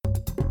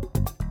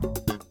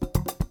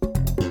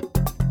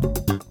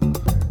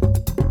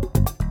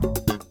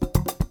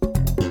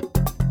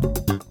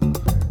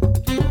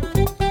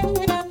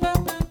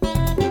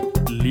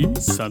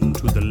Welcome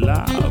to the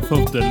life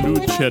of the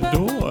luchadores.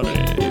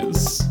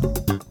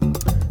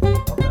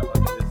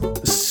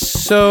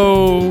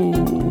 So,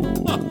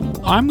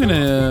 I'm going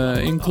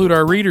to include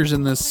our readers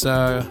in this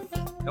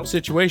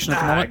situation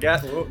at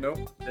the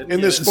moment. In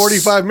this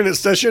 45-minute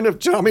session of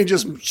Tommy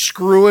just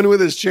screwing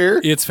with his chair.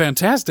 It's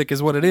fantastic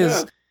is what it is.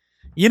 Yeah.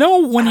 You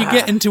know, when you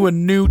get into a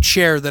new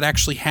chair that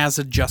actually has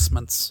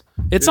adjustments,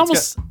 it's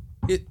almost...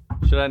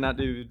 Should I not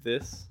do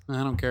this?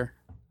 I don't care.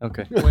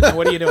 Okay.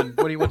 What are you doing?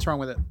 What's wrong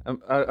with it?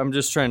 I'm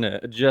just trying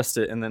to adjust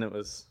it, and then it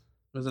was...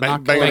 Was it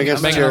bang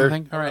against the chair.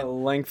 All right.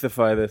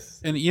 Lengthify this.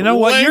 And you know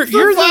what? You're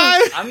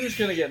the... I'm just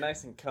going to get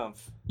nice and comf.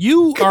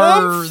 You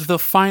are the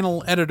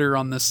final editor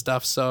on this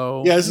stuff,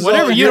 so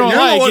whatever all, you don't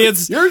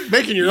like, you're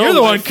making your own. You're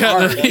the one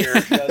cutting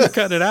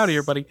it out of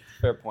here, buddy.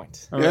 Fair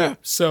point. All right. Yeah.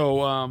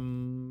 So,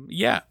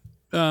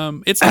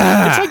 it's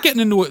like getting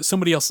into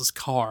somebody else's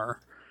car.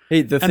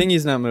 Hey, the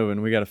thingy's not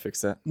moving. We got to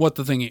fix that. What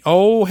the thingy?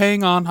 Oh,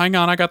 hang on.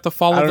 I got the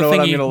follow the thingy. I don't know what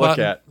I'm going to look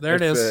at. There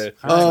it is.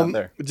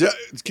 There.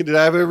 Did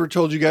I ever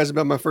told you guys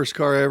about my first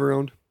car I ever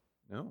owned?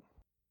 No.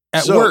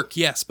 At work,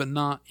 yes, but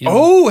not.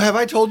 Have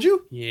I told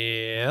you?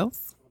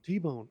 Yes.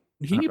 T-Bone.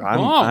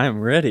 I'm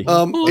ready.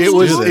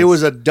 It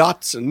was a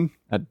Datsun.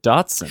 A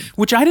Datsun,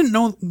 which I didn't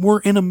know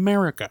were in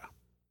America.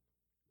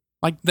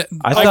 Like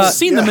I've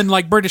seen them in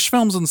like British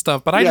films and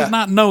stuff, but I did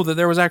not know that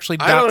there was actually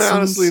Datsuns. I don't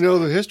honestly know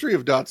the history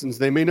of Datsuns.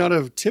 They may not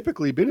have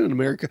typically been in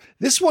America.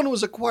 This one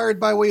was acquired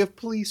by way of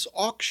police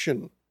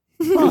auction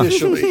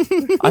initially.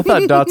 I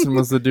thought Datsun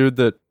was the dude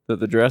that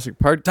the Jurassic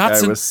Park guy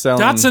was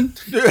selling. Datsun.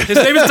 His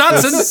name is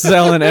Datsun.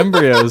 Selling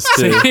embryos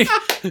to.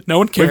 No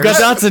one cares. We've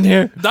got Datsun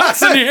here.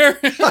 Datsun here.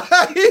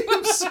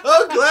 I'm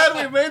so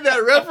glad we made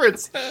that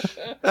reference.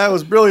 That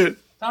was brilliant.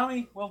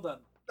 Tommy, well done.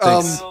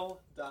 Well done.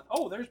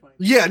 Oh, there's mine.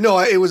 Yeah, no,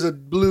 it was a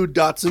blue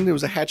Datsun. It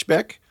was a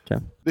hatchback.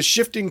 Okay. The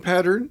shifting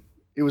pattern,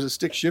 it was a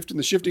stick shift, and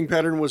the shifting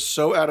pattern was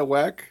so out of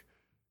whack.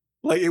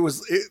 Like it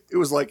was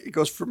like it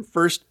goes from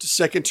first to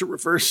second to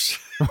reverse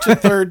to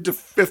third to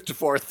fifth to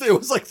fourth. It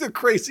was like the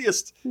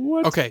craziest.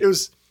 What? Okay. It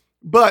was,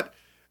 but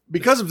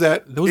because of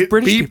that, those it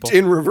British beeped people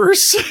in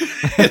reverse.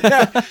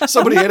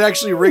 Somebody had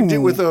actually rigged it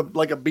with a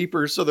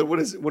beeper so that when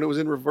it was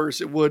in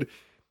reverse, it would.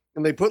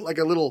 And they put like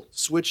a little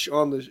switch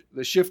on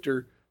the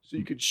shifter so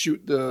you could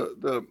shoot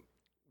the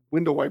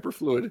window wiper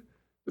fluid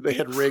that they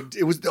had rigged.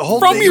 It was the whole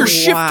from thing. Your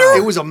shifter.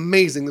 It was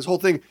amazing. This whole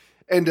thing,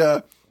 and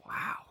wow,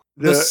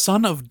 the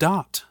son of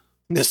Dot.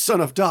 The son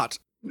of Dot.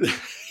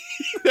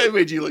 That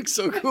made you look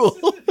so cool.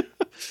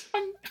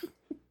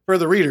 For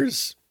the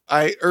readers,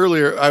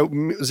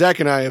 Zach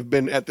and I have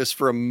been at this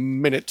for a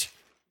minute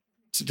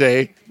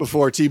today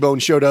before T-Bone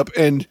showed up,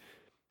 and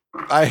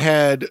I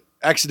had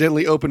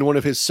accidentally opened one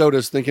of his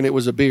sodas thinking it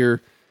was a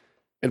beer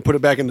and put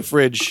it back in the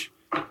fridge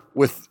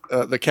with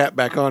the cap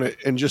back on it.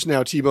 And just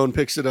now T-Bone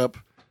picks it up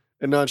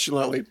and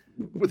nonchalantly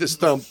with his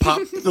thumb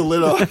popped the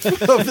lid off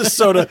of the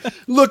soda,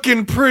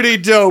 looking pretty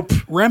dope.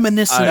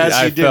 Reminiscent of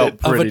a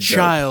dope.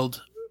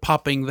 Child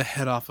popping the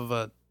head off of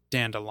a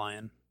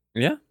dandelion.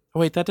 Yeah.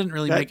 Oh, wait, that didn't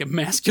really make it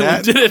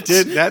masculine, did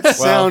it? That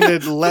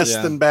sounded less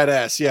than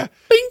badass, yeah.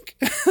 Bink!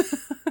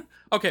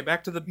 Okay,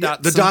 back to the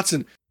Datsun. The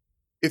Datsun.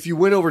 If you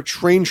went over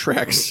train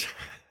tracks,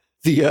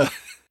 the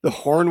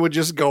horn would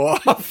just go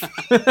off.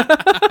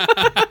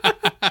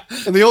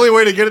 And the only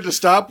way to get it to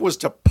stop was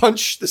to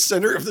punch the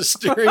center of the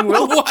steering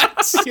wheel.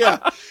 What?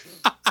 Yeah.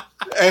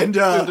 And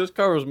dude, this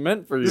car was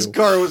meant for you. This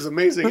car was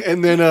amazing.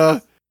 And then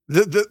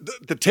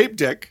the tape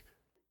deck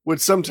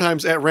would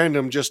sometimes at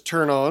random just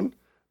turn on,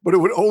 but it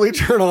would only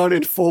turn on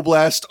in full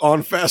blast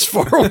on fast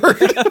forward.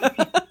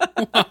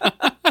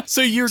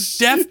 So you're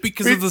deaf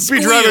because of the squeal.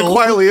 Be driving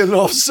quietly, and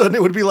all of a sudden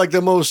it would be like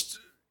the most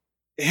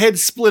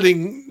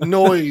head-splitting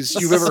noise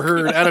you've ever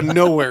heard out of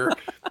nowhere.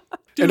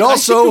 Dude, and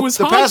also,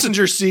 the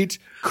passenger seat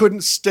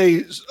couldn't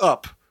stay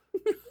up.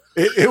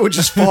 It would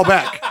just fall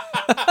back.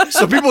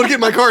 So people would get in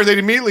my car and they'd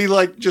immediately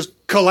just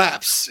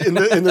collapse in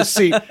the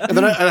seat. And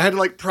then I had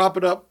to prop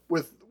it up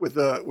with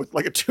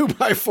like a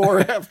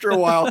 2x4 after a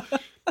while.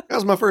 That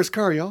was my first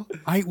car, y'all.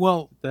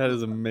 That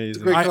is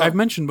amazing. I've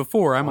mentioned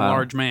before, I'm a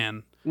large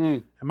man.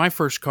 And my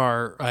first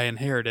car I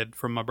inherited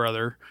from my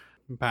brother.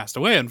 He passed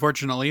away,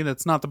 unfortunately.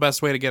 That's not the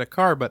best way to get a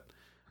car, but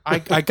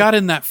I got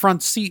in that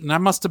front seat and I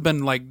must have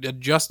been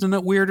adjusting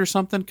it weird or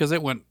something because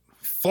it went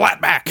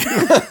flat back.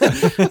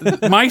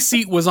 My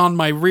seat was on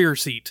my rear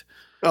seat.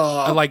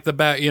 Like the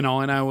back, and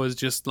I was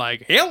just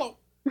like, hello.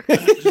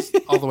 Just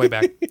all the way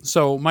back.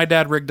 So my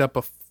dad rigged up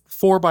a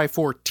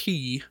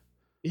 4x4T.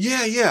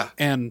 Yeah.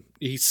 And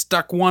he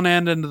stuck one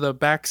end into the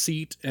back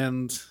seat,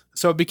 and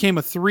so it became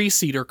a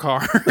 3-seater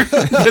car.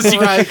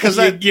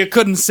 Because you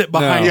couldn't sit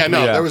behind it.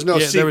 There was no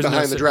seat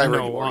behind the driver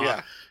anymore.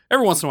 Yeah.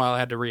 Every once in a while I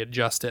had to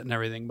readjust it and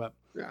everything, but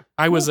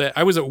I was at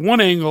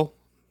one angle,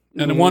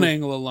 and at one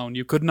angle alone.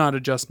 You could not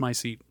adjust my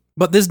seat.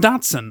 But this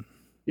Datsun.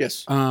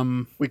 Yes.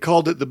 We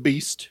called it the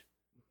Beast.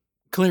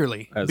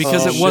 Clearly.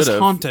 Because it was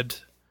haunted.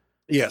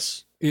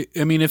 Yes.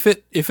 I mean, if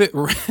it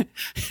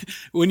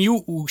when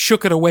you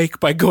shook it awake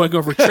by going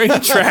over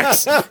train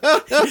tracks,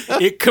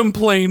 it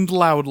complained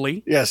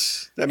loudly.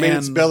 Yes, that made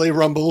its And- belly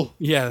rumble.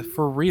 Yeah,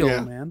 for real,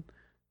 Yeah. man.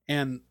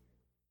 And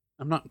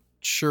I'm not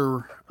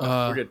sure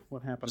We're good.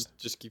 what happened.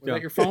 Just keep Was that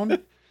going. your phone?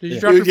 Did you Yeah.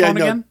 drop your Yeah, phone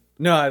no. again?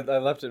 No, I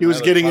left it. He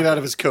was getting it out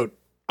of his coat.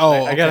 Oh,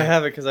 I gotta okay.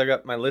 have it because I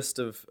got my list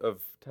of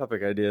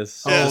topic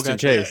ideas Oh, just in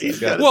gotcha. case. He's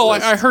I've got got it. Well,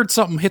 I heard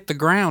something hit the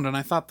ground, and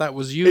I thought that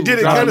was you. It did.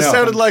 It dropping kind of no.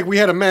 sounded like we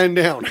had a man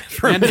down.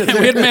 For a And minute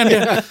we had there. man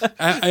down.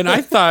 And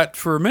I thought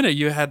for a minute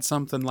you had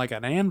something like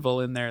an anvil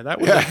in there. That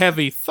was Yeah. a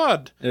heavy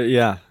thud.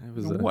 yeah, it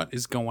was What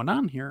is going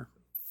on here?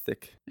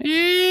 thick.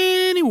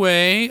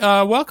 Anyway,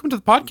 welcome to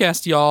the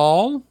podcast,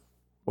 y'all.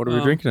 What are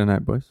we drinking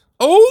tonight, boys?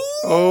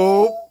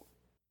 Oh,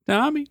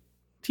 Tommy,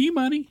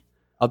 T-Money,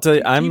 I'll tell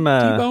you,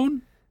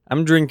 T-Bone.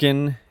 I'm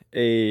drinking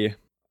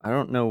I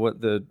don't know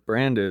what the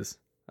brand is.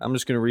 I'm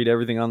just gonna read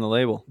everything on the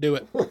label. Do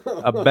it.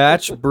 A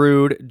batch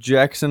brewed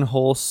Jackson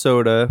Hole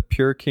soda,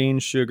 pure cane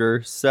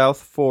sugar,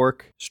 South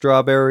Fork,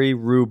 strawberry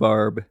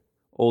rhubarb,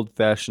 old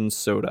fashioned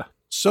soda.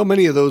 so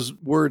many of those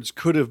words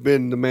could have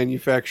been the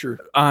manufacturer.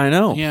 I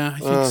know. Yeah, I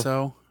think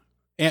so.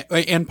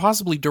 And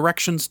possibly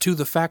directions to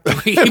the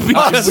factory.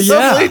 Possibly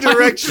yeah.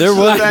 directions There to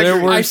the was- factory.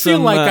 there were I feel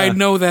some, like I uh,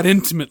 know that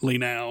intimately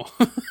now.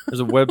 There's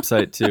a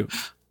website too.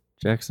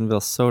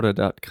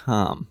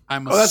 JacksonvilleSoda.com.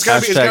 I'm a Oh, that's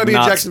gotta be- it's gotta be a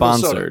not Jacksonville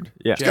soda. sponsored.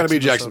 Yeah. It's got to be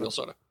Jacksonville Jacksonville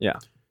soda. Yeah.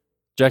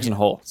 Jackson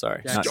Hole,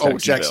 sorry. Jackson- Not Oh,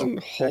 Jacksonville. Jackson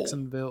Hole.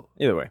 Jacksonville.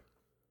 Either way.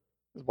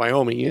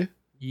 Wyoming, yeah?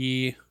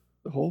 Yeah.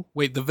 The hole?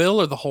 Wait, the Ville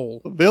or the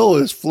hole? The Ville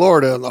is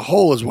Florida and the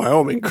hole is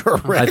Wyoming,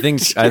 correct? I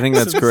think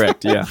that's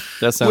correct. Yeah.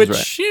 That sounds right.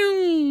 Which,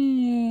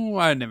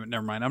 I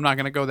never mind. I'm not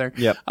going to go there.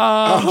 Yep.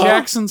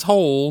 Jackson's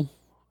Hole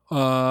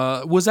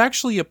was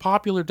actually a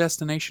popular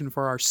destination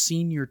for our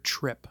senior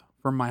trip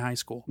from my high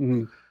school.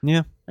 Mhm.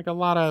 Yeah. Like a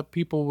lot of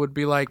people would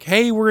be like,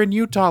 "Hey, we're in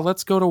Utah.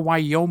 Let's go to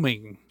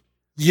Wyoming."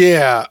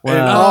 Yeah,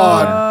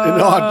 Wow.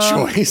 an odd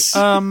choice.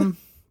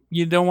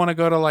 You don't want to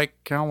go to like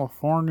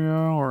California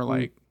or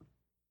like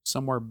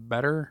somewhere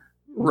better,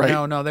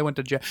 Right. No, they went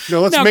to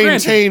no, let's now,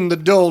 maintain the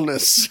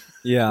dullness.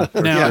 Yeah.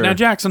 for now. sure. Now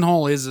Jackson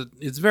Hole it's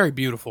very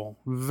beautiful,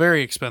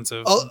 very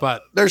expensive, Oh,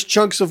 but There's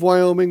chunks of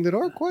Wyoming that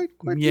are quite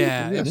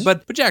yeah, beautiful, yes.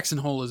 but Jackson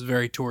Hole is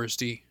very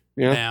touristy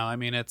Yeah. now. I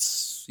mean,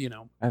 it's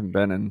I haven't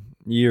been in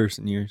years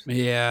and years.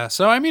 yeah.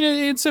 So I mean,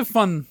 it's a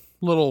fun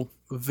little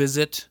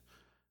visit,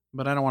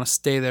 but I don't want to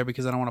stay there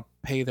because I don't want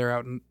to pay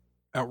their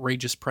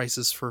outrageous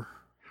prices for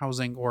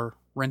housing or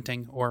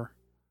renting or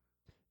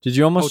Did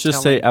you almost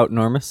just say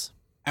outnormous?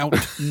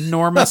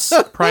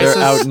 outnormous prices.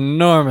 They're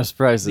outnormous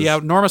prices. The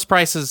outnormous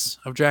prices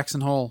of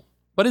Jackson Hole,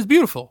 but it's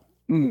beautiful,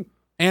 Mm.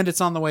 and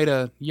it's on the way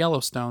to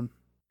Yellowstone,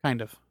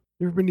 kind of.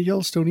 Never been to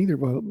Yellowstone either,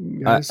 but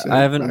I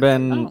haven't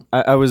been.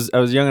 Oh. I was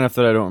young enough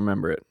that I don't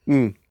remember it.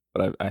 Mm.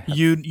 But I have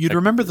You'd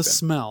remember the been.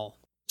 smell,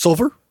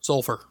 Sulfur.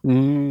 sulfur.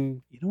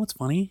 Mm. You know what's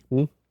funny?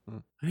 Hmm?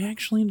 I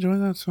actually enjoy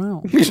that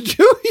smell. Do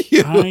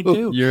you? I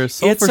do. You're a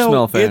sulfur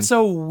smell fan. It's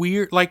so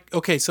weird. Like,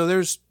 okay, so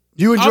there's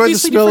Do you enjoy the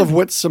Obviously smell of different.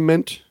 wet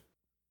cement?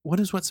 what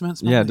does wet cement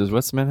smell? Yeah. like? Does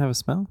wet cement have a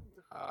smell?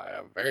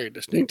 A very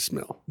distinct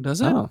smell.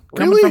 Does it? Oh.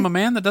 Coming Really? from a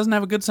man that doesn't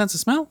have a good sense of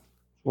smell?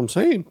 What I'm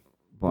saying.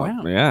 Well,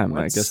 Wow. yeah. I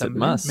Wet guess it cement?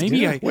 must. Maybe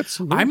Yeah, wet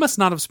cement. I must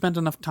not have spent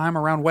enough time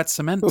around wet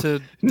cement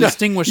to No,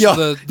 distinguish y'all,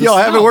 the y'all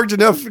haven't smell. worked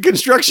enough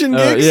construction Oh,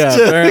 gigs? yeah,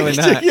 apparently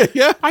not.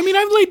 Yeah. I mean,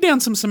 I've laid down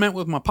some cement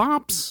with my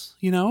pops.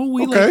 We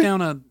Okay. laid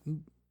down a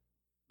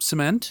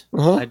cement.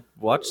 Uh-huh. I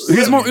watched.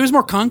 It was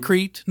more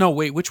concrete. No,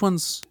 wait, which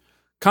one's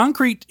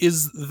concrete?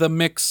 Is the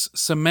mix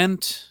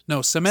cement?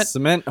 No, cement.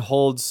 Cement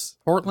holds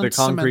Portland the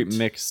concrete cement.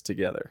 mix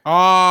together.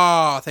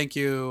 Ah, thank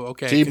you.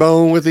 Okay.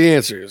 T-Bone with the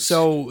answers.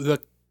 So the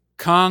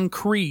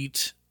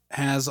concrete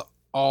has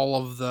all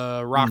of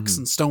the rocks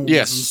and stones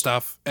Yes. and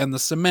stuff, and the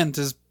cement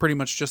is pretty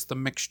much just the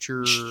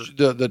mixture.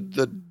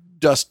 the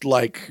dust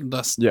like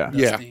Dust, Yeah.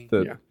 Yeah. dusting.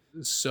 The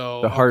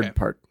So the hard okay.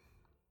 part.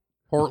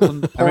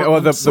 Portland. I mean,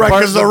 well, the cement. right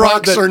part- because the the part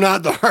rocks that- are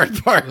not the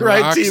hard part, The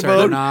right, rocks are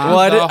T-Bone? not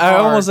Well, the I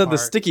almost hard said the part.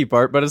 sticky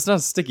part, but it's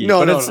not sticky. No,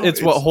 but no, it's no,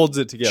 it's what it's- holds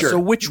it together. Sure. So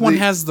which one The-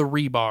 has the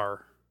rebar?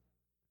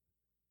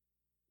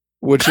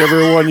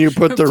 Whichever one you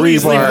put the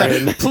Please leave rebar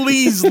that- in.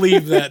 Please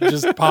leave that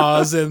just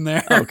pause in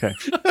there. Okay.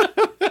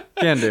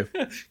 Can do.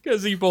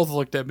 Because you both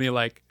looked at me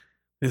like,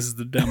 this is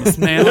the dumbest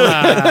man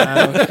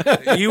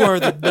alive. You are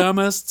the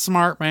dumbest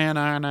smart man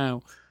I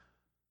know.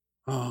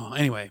 Oh,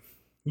 anyway.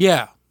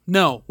 Yeah.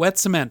 No, wet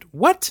cement.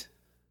 What?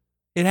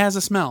 It has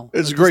a smell.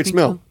 It's a great distinct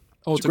smell.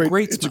 Oh, it's a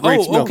great it's a smell.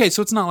 great smell. Okay,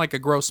 so it's not like a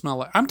gross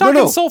smell. I'm talking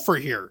no. sulfur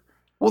here.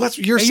 Well, that's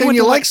you're Hey, you saying went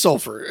you to like like-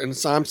 sulfur, and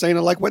so I'm saying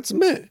I like wet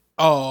cement.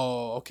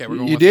 Oh, okay. We're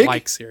going You with dig?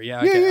 likes here.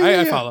 Yeah, Yeah, okay. yeah,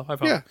 I yeah. follow. I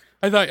follow. Yeah.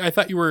 I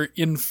thought you were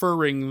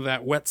inferring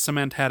that wet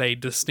cement had a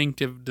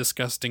distinctive,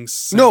 disgusting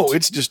scent. No,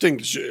 it's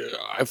distinct.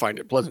 I find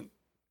it pleasant.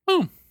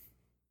 Oh.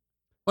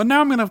 Well,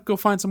 now I'm going to go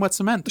find some wet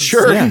cement. and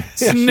Sure. Yeah.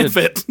 Sniff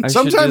it. I should do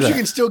Sometimes you that.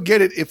 can still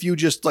get it if you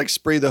just like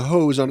spray the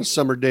hose on a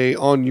summer day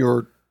on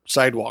your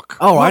sidewalk.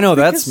 Oh, I know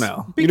that because-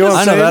 smell. You know what I'm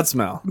I know saying? that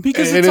smell.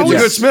 Because and it's it's a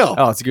always, good smell.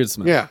 Oh, it's a good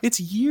smell. Yeah. it's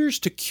years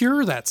to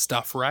cure that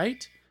stuff,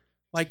 right?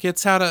 Like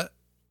it's how to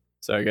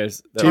Sorry,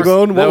 guys.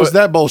 T-Bone, what was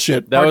that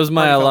bullshit? That was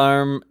my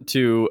alarm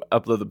to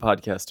upload the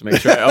podcast to make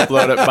sure I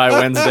upload it by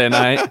Wednesday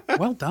night.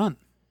 Well done.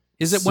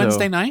 Is it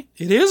Wednesday night?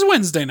 It is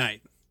Wednesday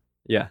night.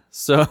 Yeah.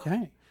 So,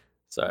 Okay.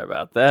 sorry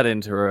about that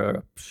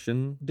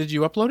interruption. Did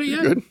you upload it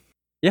yet? Good.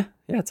 Yeah,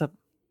 it's up.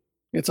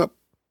 It's up.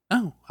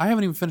 Oh, I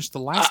haven't even finished the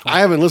last one. I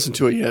haven't listened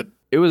to it yet.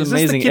 It was Is this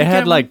the amazing. Kid It had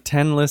Kat like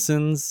 10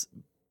 listens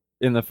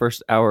in the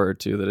first hour or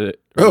two that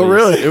it Oh,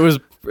 released. really?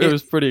 It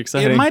was pretty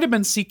exciting. It might have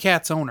been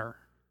C-Cat's owner.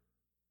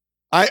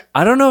 I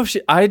don't know if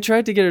I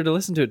tried to get her to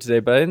listen to it today,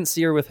 but I didn't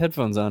see her with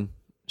headphones on.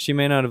 She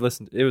may not have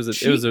listened. It was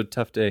a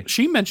tough day.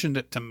 She mentioned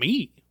it to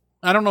me.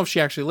 I don't know if she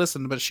actually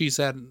listened, but she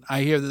said,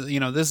 I hear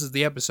that, this is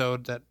the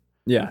episode that...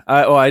 Yeah.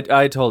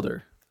 I told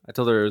her. I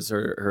told her it was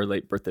her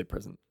late birthday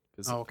present.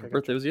 Because Oh, okay, her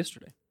birthday was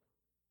yesterday.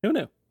 Who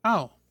knew?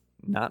 Oh,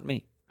 Not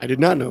me. I did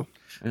not know.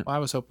 well, I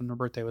was hoping her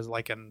birthday was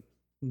like in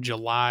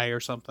July or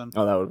something.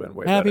 Oh, that would have been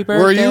way Happy better.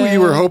 birthday. Were you? You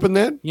were hoping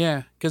that?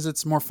 Yeah, because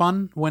it's more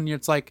fun when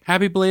it's like,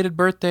 happy belated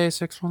birthday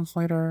 6 months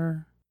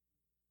later.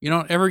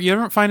 You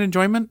ever find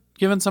enjoyment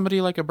giving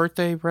somebody like a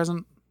birthday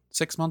present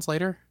 6 months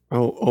later?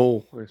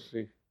 Oh, I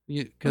see.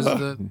 Because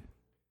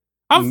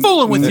I'm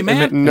fooling with you,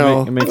 man.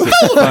 No. It makes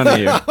it fun of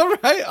you.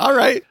 All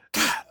right.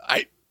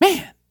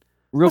 Man.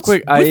 Real What's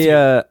quick, with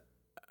you?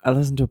 I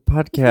listened to a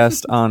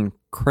podcast on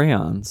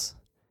crayons.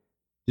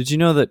 Did you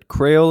know that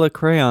Crayola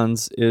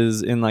crayons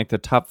is in like the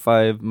top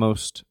 5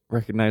 most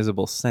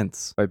recognizable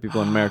scents by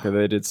people in America?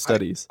 They did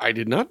studies. I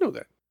did not know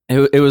that.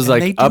 It was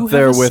And they like do up have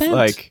there a with scent.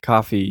 like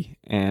coffee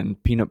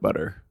and peanut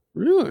butter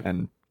Really?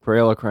 and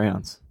Crayola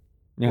crayons.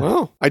 Yeah.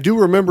 Wow. I do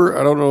remember,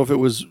 I don't know if it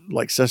was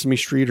like Sesame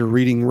Street or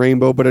Reading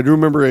Rainbow, but I do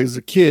remember as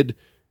a kid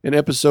an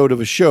episode of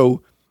a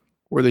show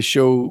where they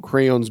show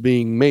crayons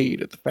being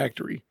made at the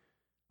factory.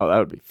 Oh, that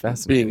would be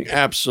fascinating. Being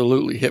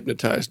absolutely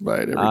hypnotized by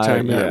it every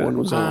time that yeah. one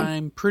was on.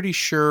 I'm pretty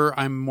sure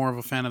I'm more of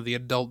a fan of the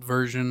adult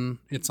version.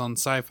 It's on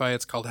Sci-Fi.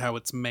 It's called How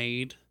It's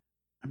Made.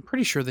 I'm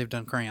pretty sure they've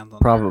done crayons on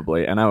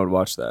Probably, and I would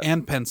watch that. there.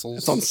 And pencils.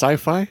 It's on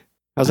Sci-Fi?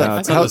 How's No, that?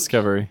 it's on How-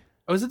 Discovery.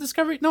 Oh, is it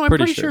Discovery? No, I'm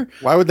Pretty pretty sure.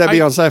 sure. why would that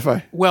be I- on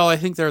Sci-Fi? Well, I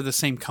think they're the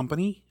same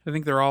company. I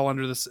think they're all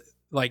under this,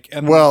 like...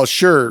 And, Well,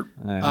 sure.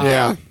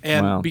 yeah.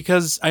 And Wow.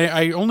 because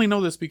I only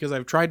know this because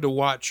I've tried to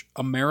watch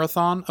a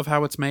marathon of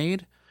How It's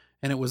Made,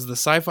 and it was the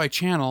Sci-Fi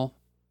Channel.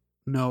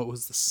 No, it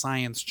was the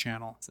Science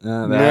Channel. That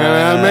That makes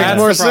That's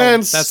more the problem.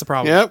 sense. That's the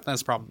problem. Yep.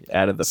 That's the problem.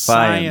 added the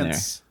phi in there.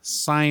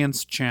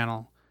 Science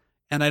Channel,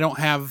 and I don't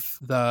have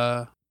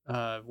the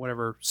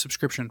whatever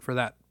subscription for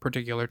that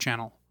particular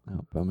channel.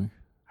 Oh, bummer.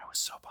 I was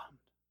so bummed.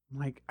 I'm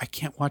like, I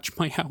can't watch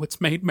my How It's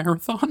Made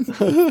marathon.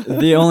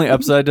 The only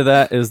upside to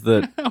that is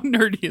that How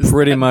nerdy is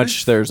pretty that?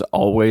 much there's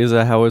always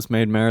a How It's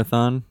Made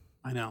marathon.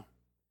 I know.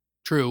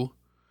 True,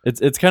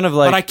 It's kind of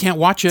like but I can't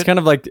watch it's it kind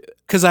of like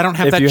because I don't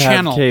have if that you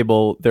channel. have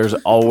cable, there's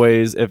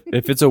always if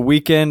it's a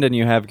weekend and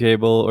you have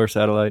cable or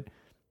satellite,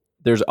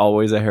 there's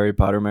always a Harry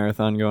Potter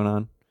marathon going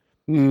on.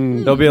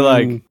 They'll be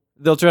like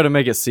they'll try to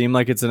make it seem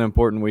like it's an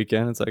important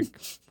weekend. It's like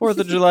 4th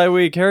of July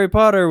week, Harry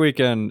Potter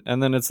weekend,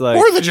 and then it's like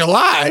 4th of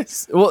July?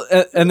 well,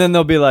 and then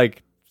they'll be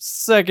like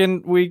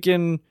second week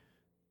in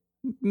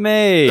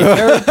May,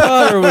 Harry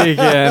Potter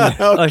weekend.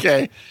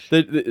 Okay.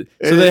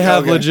 So they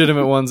have Okay.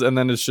 legitimate ones, and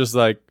then it's just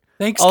like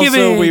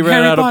Thanksgiving. also we ran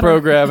Harry out of Potter.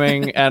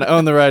 programming and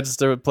own the rights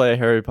to play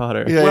Harry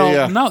Potter. Yeah, Well,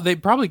 yeah. no, they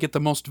probably get the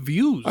most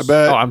views. I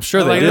bet. Oh, I'm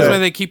sure Like, they that's do. why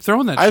they keep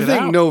throwing that. I shit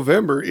think out.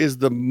 November is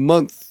the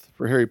month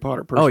for Harry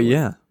Potter. Oh Personally.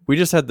 yeah, we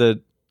just had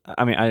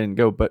I mean, I didn't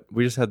go, but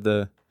we just had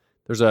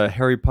there's a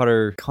Harry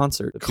Potter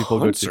concert that people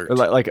Concert? go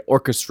to, or like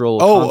orchestral.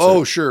 Oh,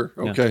 concert. sure.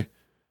 Yeah. Okay.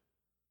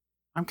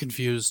 I'm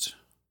confused.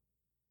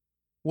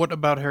 What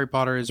about Harry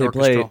Potter is They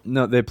play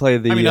orchestral? they play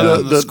the I mean, other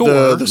than the score.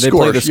 the They scores.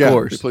 play the Yeah,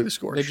 scores. they play the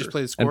scores. They sure. just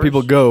play the scores. and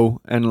people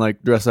go and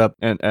like dress up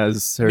and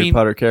as Harry mean,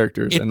 Potter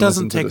characters. it and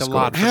doesn't listen to take the a score.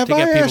 lot. Have to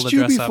get I people asked to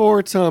you dress up.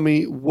 before,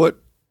 Tommy, what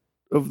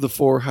of the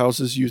 4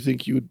 houses you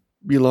think you would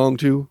belong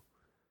to?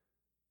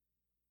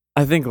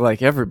 I think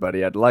like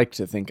everybody, I'd like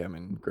to think I'm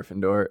in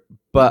Gryffindor,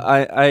 but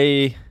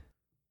I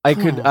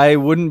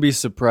wouldn't be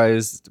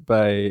surprised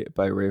by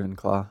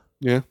Ravenclaw.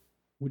 Yeah.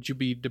 Would you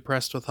be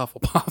depressed with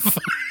Hufflepuff?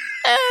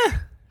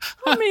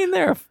 I mean,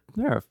 they're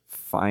a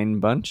fine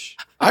bunch.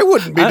 I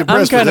wouldn't be I'm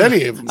depressed kind with of-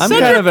 any of them. I'm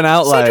Cedric- kind of an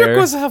outlier. Cedric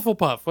was a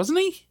Hufflepuff, wasn't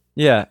he?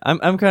 Yeah, I'm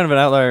kind of an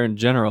outlier in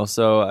general,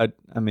 so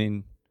I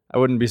mean, I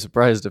wouldn't be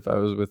surprised if I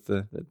was with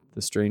the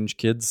strange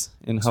kids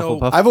in So-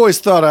 Hufflepuff. I've always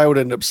thought I would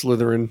end up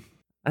Slytherin.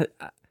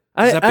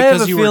 I Is that have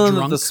because a you were feeling that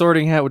drunk? the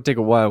Sorting Hat would take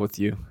a while with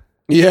you.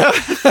 Yeah.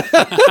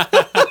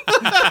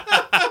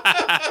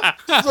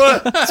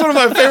 It's one of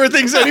my favorite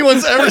things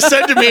anyone's ever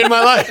said to me in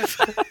my life.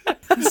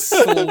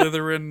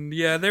 Slytherin.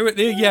 Yeah,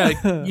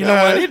 yeah. You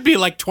know what? It'd be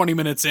like 20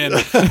 minutes in.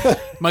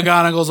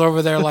 McGonagall's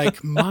over there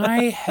like,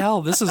 my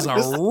hell, this is a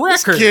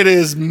record. Kid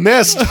is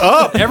messed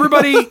up.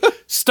 Everybody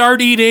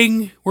start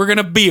eating. We're going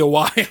to be a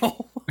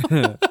while.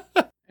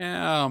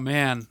 Oh,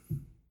 man.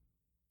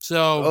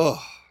 So Ugh.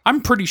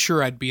 I'm pretty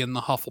sure I'd be in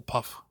the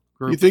Hufflepuff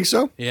group. You think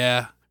so?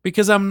 Yeah,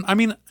 because I'm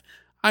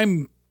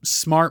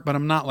smart, but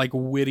I'm not like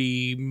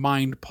witty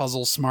mind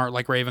puzzle smart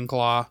like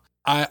Ravenclaw.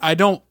 I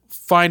don't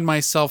find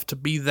myself to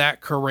be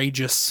that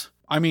courageous.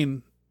 I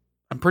mean,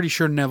 I'm pretty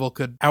sure Neville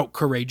could out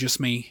courageous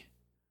me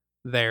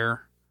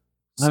there.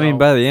 I mean,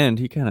 by the end,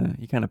 he kind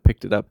of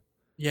picked it up.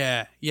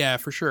 Yeah,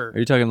 for sure. Are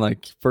you talking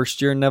like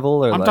first year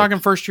Neville, or I'm talking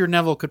first year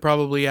Neville could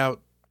probably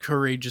out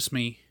courageous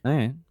me. All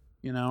right.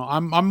 You know,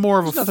 I'm more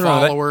of a Nothing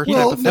wrong with follower that. type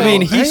Well, of I thing.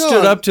 mean, he hang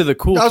stood on. up to the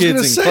cool I was kids gonna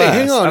in say, class.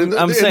 hang on.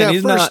 I'm saying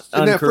he's not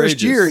in that uncourageous.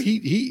 first year.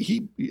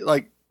 He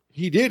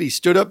he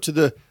stood up to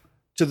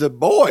the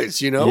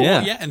boys. You know.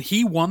 Yeah. Yeah, and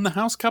he won the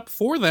House Cup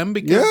for them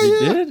because Yeah,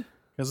 He yeah. did.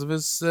 of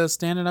his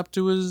standing up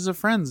to his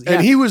friends. And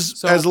Yeah. he was,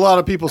 So- as a lot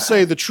of people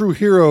say, the true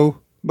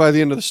hero by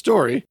the end of the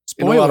story.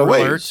 Spoiler in a lot of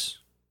ways. alert.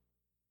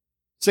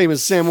 Same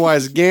as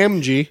Samwise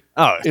Gamgee.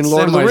 Oh, In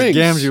Lord of the Samwise Rings.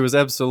 Gamgee was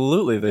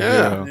absolutely the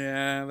Yeah. hero.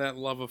 Yeah, that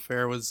love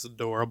affair was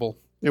adorable.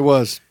 It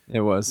was.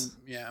 It was.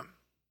 Yeah.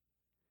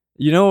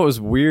 You know what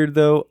was weird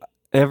though?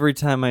 Every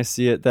time I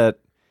see it, that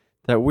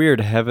weird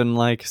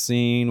heaven-like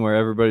scene where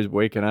everybody's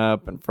waking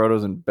up and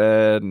Frodo's in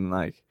bed and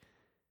like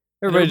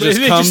everybody They just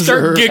just comes.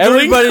 start giggling.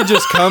 Everybody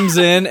just comes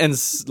in and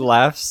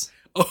laughs.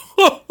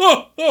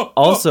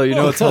 Also, you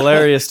know it's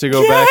hilarious to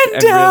go back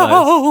and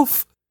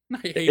realize. I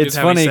hated It's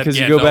how he funny said because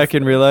you go Gandalf. back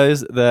and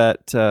realize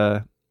that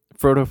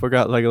Frodo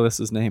forgot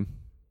Legolas's name.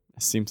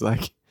 It seems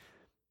like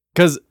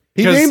because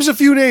He names a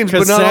few names,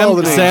 but not all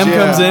the names. Sam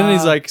yeah. comes in and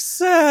he's like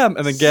Sam,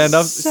 and then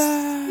Gandalf,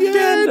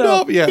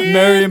 Gandalf, yeah.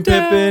 Merry and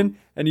Pippin,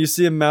 and you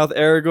see him mouth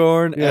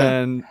Aragorn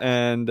Yeah.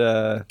 and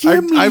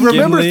I remember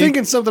Gimli.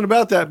 thinking something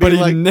about that, but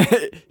being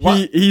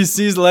like, he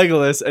sees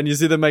Legolas and you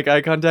see them make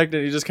eye contact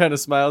and he just kind of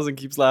smiles and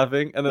keeps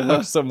laughing and then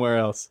looks somewhere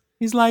else.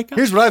 He's like,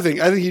 here's what I think.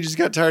 I think he just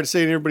got tired of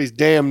saying everybody's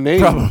damn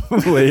name.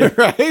 Probably.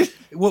 Right?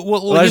 Elijah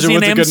Elijah Wood's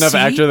a good enough MC?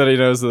 actor that he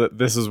knows that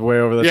this is way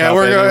over the Yeah, top.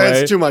 anyway.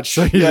 it's too much.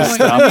 So he yeah. just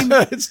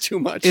stopped. It's too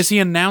much. Is he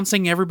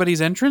announcing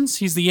everybody's entrance?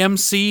 He's the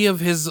MC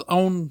of his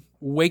own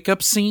wake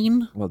up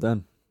scene? Well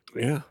done.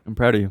 Yeah. I'm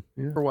proud of you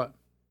For what?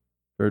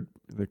 for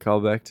the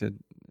callback to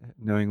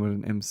knowing what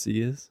an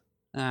MC is.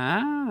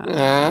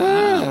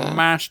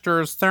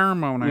 Master's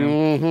ceremony.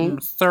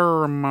 Mhm.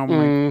 Ceremony.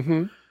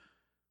 Mm-hmm.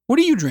 What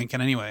are you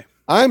drinking anyway?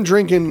 I'm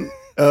drinking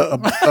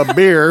a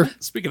beer,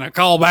 Speaking of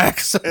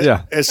callbacks,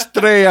 Yeah.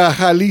 Estrella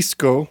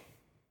Jalisco,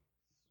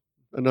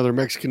 another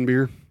Mexican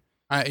beer.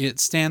 it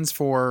stands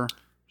for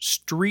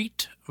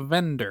Street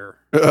Vendor.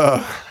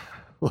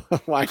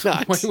 Why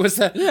not? What was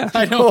that? Yeah.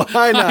 I don't.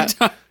 Why not?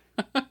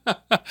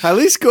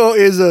 Jalisco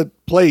is a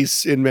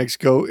place in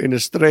Mexico, and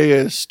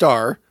Estrella is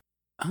star.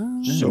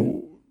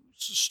 So,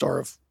 star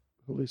of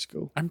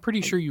Jalisco. I'm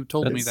pretty sure you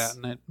told me That's-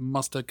 that, and it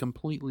must have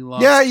completely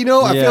lost. Yeah, you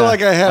know, I feel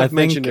like I have I think,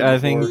 mentioned it. I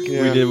think before. we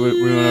Yeah. did. We went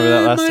over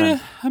that last time.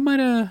 I might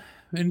have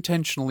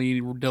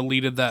intentionally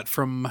deleted that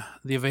from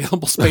the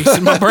available space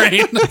in my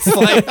brain. It's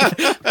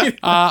like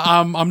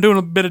I'm doing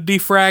a bit of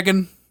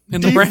defragging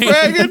in the brain.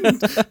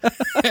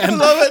 Defragging? and, I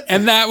love it.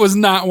 And that was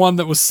not one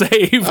that was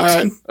saved. All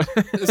right.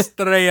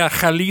 Estrella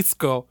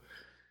Jalisco.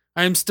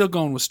 I am still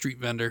going with Street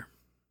Vendor.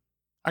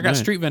 I got Right.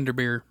 Street Vendor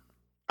beer.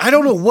 I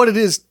don't know what it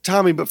is,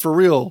 Tommy, but for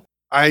real,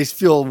 I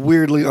feel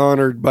weirdly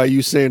honored by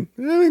you saying,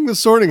 I think the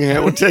Sorting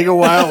Hat would take a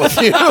while with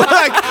you.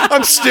 Like,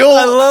 I'm still,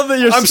 I love that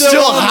you're I'm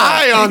still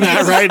high on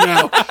that right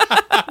now.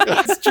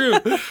 That's true.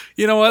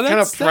 You know what? Kind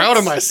of That's proud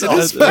of myself.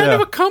 It's kind Yeah.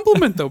 of a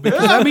compliment, though, because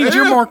that means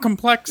you're more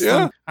complex. Yeah.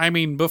 Than, I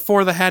mean,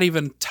 before the hat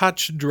even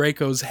touched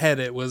Draco's head,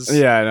 it was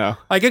Yeah, I know.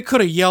 like it could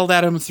have yelled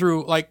at him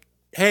through, like,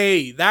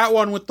 "Hey, that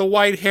one with the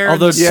white hair." and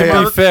Although the to be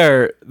smirk."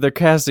 fair, the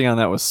casting on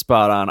that was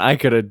spot on. I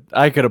could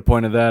have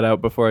pointed that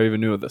out before I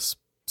even knew what the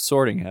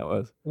Sorting Hat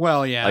was.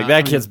 Well, yeah, Like that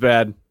I mean, kid's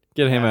bad.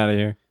 Get him Yeah. out of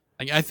here.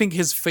 like, I think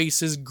his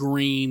face is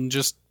green.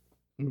 Just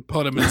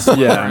put him in.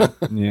 Yeah,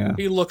 yeah.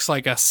 He looks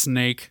like a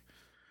snake.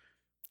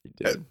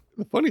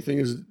 The funny thing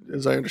is,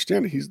 as I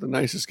understand it, he's the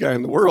nicest guy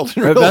in the world.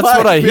 in That's real life.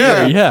 what I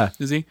hear. Yeah,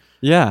 Is he?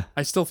 yeah.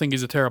 I still think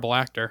he's a terrible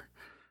actor,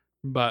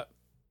 but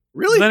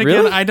Really? then again,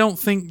 Really? I don't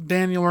think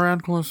Daniel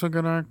Radcliffe's a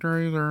good actor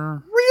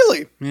either.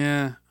 Really?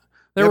 Yeah,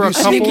 there Have were a you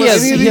couple. seen he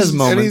has- any of he has these- Any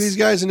moments. of these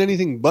guys in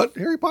anything but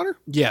Harry Potter?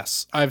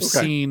 Yes, I've Okay.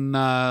 seen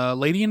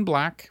Lady in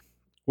Black,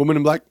 Woman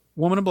in Black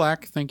Woman in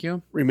Black. Thank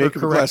you. remake for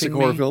of a classic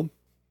correcting horror me. film.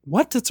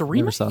 What? It's a Never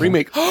remake. saw that.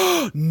 Remake.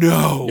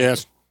 No.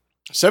 Yes.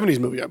 70s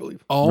movie, I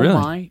believe. Oh Really?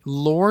 my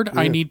lord!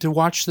 I Yeah. need to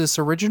watch this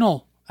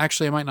original.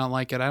 Actually, I might not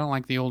like it. I don't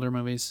like the older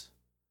movies.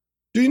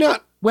 Do you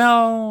not?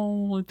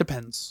 Well, it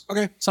depends.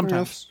 Okay.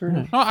 Sometimes. Fair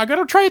enough. No, I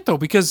gotta try it though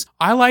because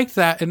I like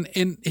that, and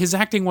his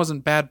acting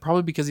wasn't bad.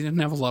 Probably because he didn't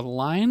have a lot of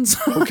lines.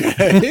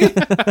 Okay.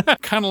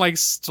 Kind of like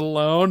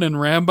Stallone and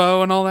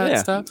Rambo and all that Yeah.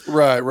 stuff.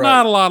 right, right.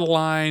 Not a lot of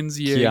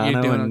lines. You're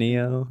Keanu doing and it.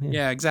 Neo.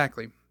 Yeah,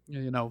 exactly.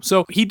 You know,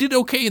 so he did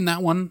okay in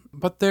that one,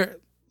 but they're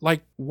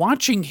like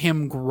watching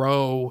him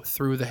grow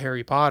through the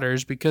Harry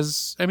Potters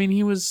because I mean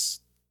he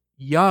was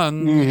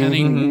young and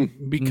he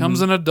Mhm,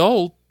 becomes an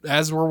adult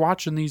as we're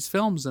watching these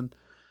films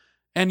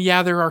and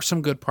yeah, there are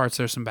some good parts,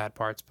 there's some bad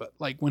parts, but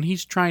like when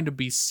he's trying to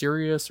be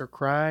serious or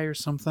cry or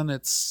something,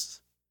 it's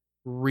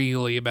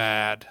really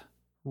bad.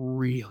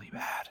 Really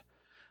bad.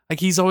 Like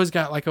he's always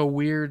got like a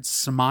weird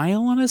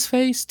smile on his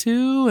face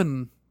too,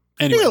 and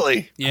Anyway,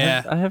 Really?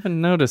 yeah. I haven't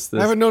noticed this.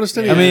 I haven't noticed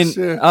any I of mean, this.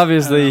 Yeah.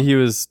 obviously he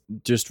was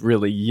just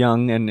really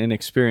young and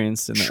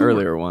inexperienced in the Sure.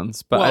 earlier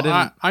ones, but well, I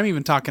didn't. I'm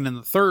even talking in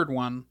the third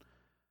one,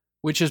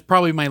 which is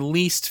probably my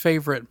least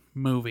favorite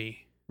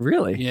movie.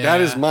 Really? Yeah,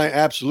 That is my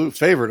absolute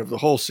favorite of the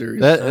whole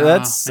series.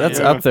 That's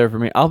man. up there for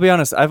me. I'll be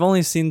honest. I've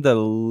only seen the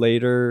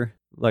later,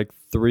 like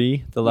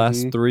the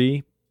last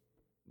three,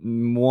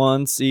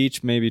 once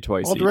each, maybe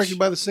twice. All directed each.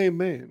 by the same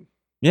man.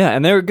 Yeah,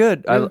 and they were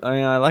good. Yeah.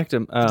 I liked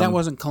them. that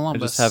wasn't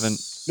Columbus. I just haven't.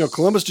 No,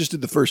 Columbus just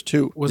did the first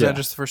two. Was Yeah. that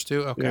just the first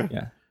two? Okay. Yeah.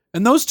 Yeah,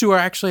 And those two are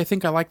actually, I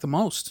think I like the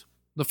most.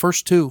 The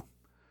first two.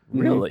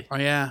 really. Oh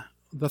yeah.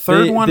 The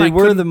third one, They I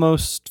were couldn't- the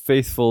most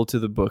faithful to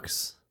the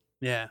books.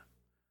 Yeah.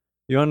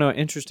 You want to know an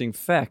interesting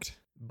fact?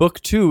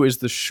 Book 2 is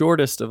the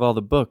shortest of all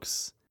the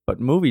books, but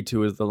movie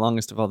 2 is the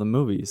longest of all the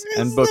movies. Is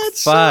And book that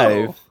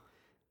 5 so?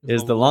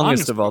 is the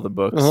longest of all the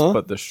books, Uh-huh.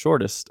 but the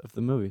shortest of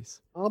the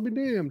movies. I'll be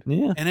damned.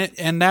 Yeah.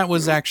 And that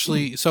was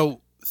actually,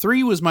 so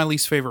 3 was my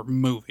least favorite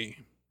movie.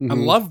 I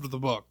Mhm. loved the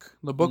book.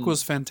 The book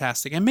was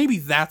fantastic. And maybe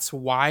that's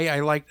why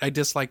I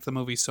disliked the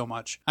movie so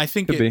much. I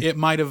think Could be. it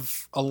might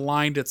have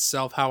aligned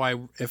itself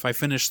if I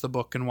finished the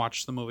book and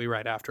watched the movie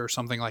right after or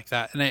something like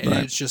that. And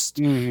it's just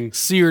Mhm.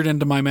 seared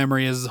into my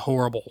memory as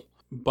horrible.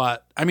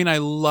 But I mean, I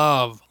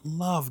love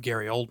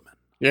Gary Oldman.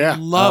 Yeah.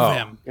 Love Oh.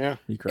 him. Yeah.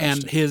 He crushed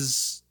And it.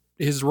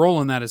 his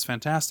role in that is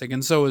fantastic.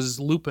 And so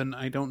is Lupin.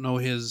 I don't know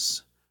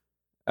his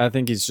I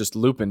think he's just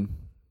Lupin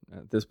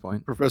at this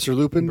point. Professor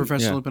Lupin.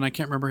 Professor Yeah. Lupin. I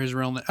can't remember his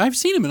real name. I've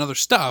seen him in other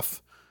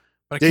stuff.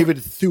 But I can't David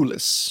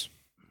Thewlis.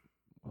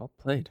 Well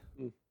played.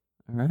 Mm.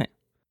 All right.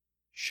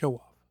 show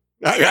off.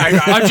 I'm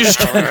I'm just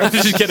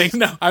kidding.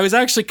 No, I was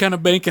actually kind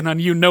of banking on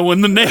you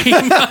knowing the name.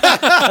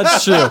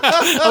 That's true.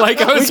 Like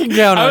I was, We can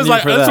count I on was you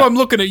like, for that's that. why I'm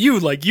looking at you.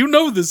 Like you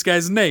know this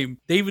guy's name,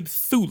 David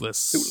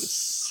Thewlis.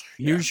 Thewlis.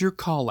 Here's your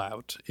call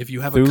out. If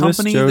you have Thewlis a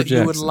company Joe that you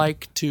would Jackson.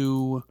 like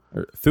to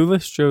Or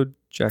Thewlis Joe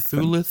Jackson.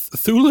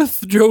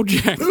 Thewlis Joe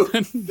Jackson.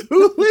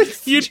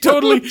 Thewlis. You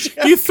totally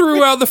you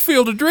threw out the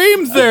Field of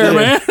Dreams there,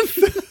 man.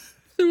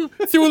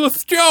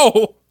 Thewlis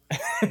Joe.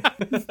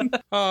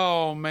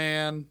 Oh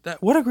man,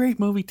 what a great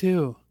movie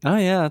too. Oh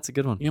yeah, that's a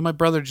good one. You know, my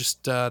brother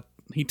just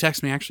he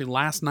texted me actually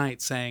last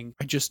night saying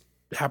I just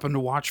happened to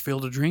watch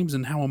Field of Dreams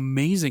and how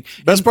amazing.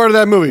 Best part of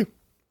that movie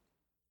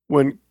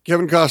when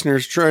Kevin Costner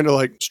is trying to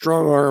like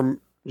strong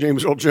arm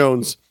James Earl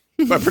Jones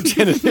by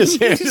pretending his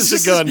hand is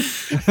a gun.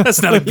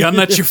 That's not a gun,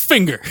 that's your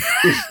finger.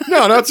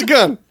 No, it's a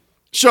gun.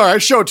 Sorry,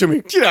 show it to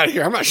me. Get out of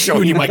here. I'm not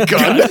showing you my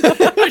gun.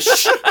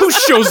 Who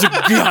shows a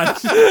gun?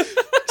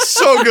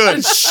 So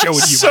good. Showing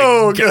you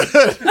So my gun.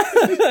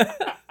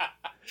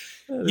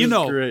 good. You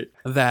know Great.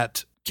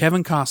 that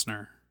Kevin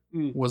Costner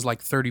Mm. was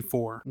like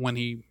 34 when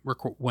he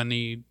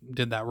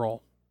did that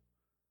role.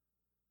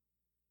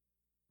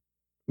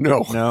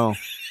 No. No.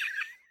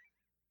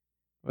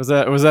 Was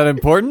that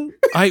important?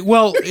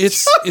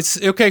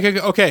 It's okay. The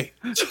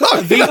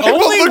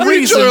only look at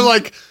each other reason-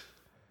 like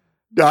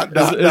dot Is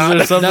dot there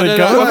dot. something no,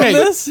 coming okay.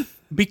 with this?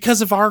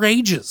 Because of our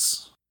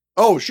ages.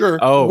 Oh, sure.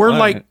 Oh, we're all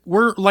like right.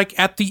 we're like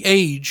at the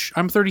age,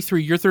 I'm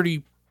 33, you're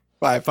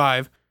 35,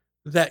 Five.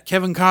 that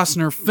Kevin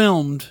Costner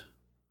filmed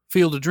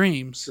Field of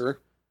Dreams. Sure.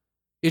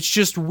 It's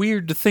just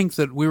weird to think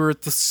that we were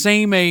at the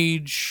same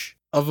age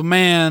of a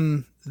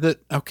man that,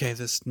 okay,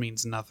 this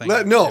means nothing.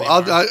 No,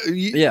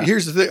 Yeah.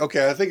 Here's the thing.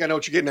 Okay, I think I know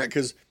what you're getting at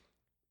because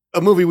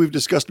a movie we've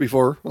discussed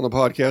before on the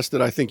podcast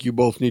that I think you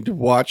both need to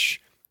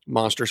watch,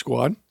 Monster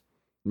Squad.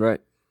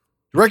 Right.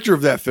 Director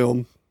of that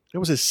film, that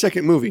was his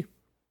second movie.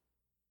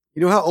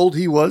 You know how old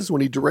he was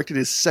when he directed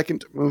his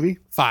second movie?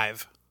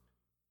 5.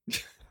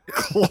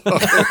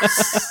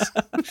 Close.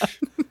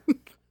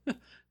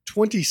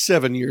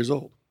 27 years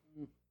old.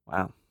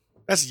 Wow.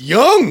 That's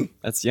young.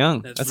 That's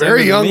young. That's That's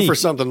Very younger than young me. for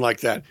something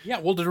like that. Yeah,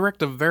 we'll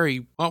direct a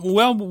very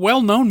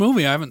well-known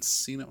movie. I haven't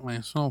seen it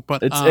myself,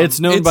 but It's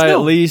known by at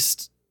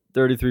least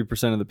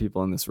 33% of the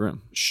people in this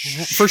room.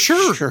 For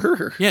sure.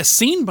 Sure. Yeah,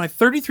 seen by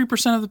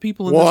 33% of the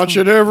people in Watch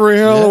this it every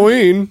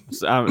Halloween.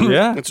 So,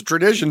 yeah. It's a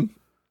tradition.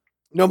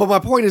 No, but my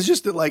point is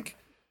just that, like,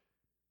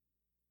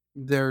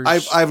 There's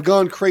I've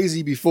gone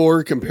crazy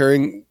before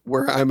comparing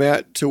where I'm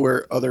at to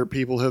where other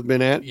people have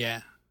been at.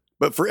 yeah.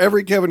 But for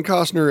every Kevin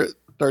Costner at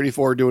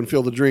 34 doing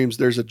Field of Dreams,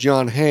 there's a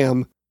John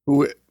Hamm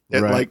who at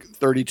Right. like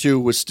 32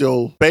 was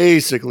still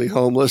basically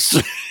homeless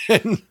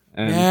and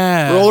And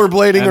Yeah.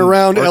 rollerblading and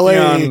around working LA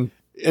on-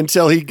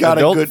 until he got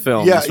adult a good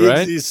films, Yeah,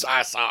 right?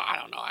 I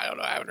don't know.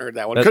 I haven't heard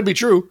that one. That- Could be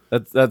true.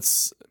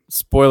 That's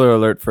spoiler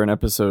alert for an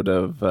episode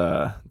of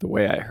The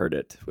Way I Heard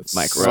It with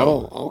Mike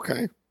Rowe. Oh,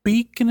 okay.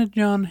 Speaking of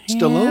John Hamm,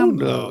 Stallone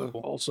though,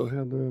 also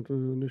had that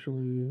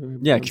initially.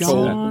 Yeah, I'm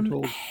told. John I'm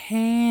told.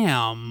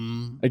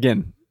 Hamm.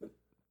 Again,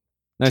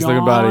 nice looking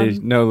John- body,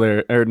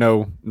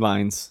 no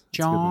lines. That's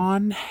a good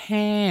one. John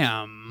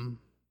Hamm.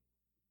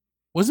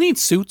 Wasn't he in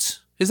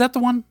Suits? Is that the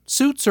one?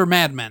 Suits or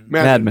Mad Men?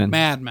 Mad Men.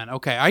 Mad Men.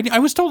 Okay. I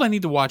was told I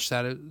need to watch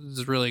that. It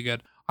was really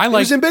good. I He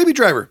like was in Baby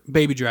Driver.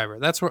 Baby Driver.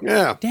 That's where.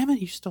 Yeah. Damn it,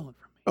 you stole it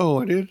from me.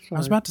 Oh, I did. I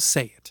was Sorry. about to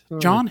say it. Sorry.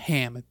 Could John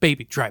Hamm,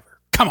 Baby Driver.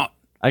 Come on.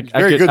 I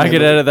very could good, I man.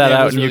 could edit that Yeah, it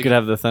out was and you really could good.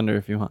 have the thunder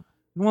if you want.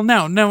 Well,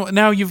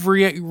 now you've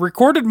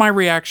recorded my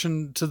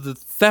reaction to the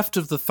theft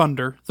of the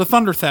thunder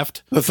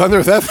theft. The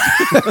thunder theft.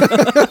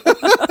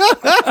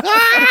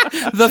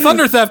 The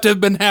thunder theft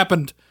had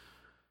happened.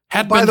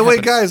 By the way,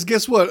 guys,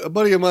 guess what? A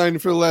buddy of mine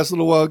for the last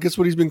little while, guess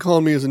what he's been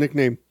calling me as a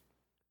nickname?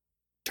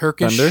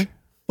 Turkish Thunder?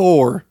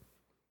 Thor.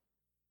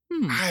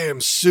 I am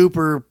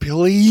super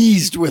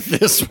pleased with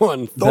this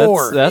one.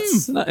 Thor.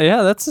 That's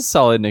a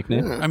solid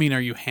nickname. Yeah. I mean, are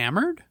you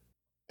hammered?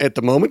 At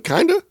the moment,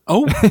 kind of.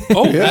 Oh,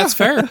 Yeah. That's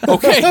fair.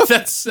 Okay,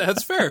 that's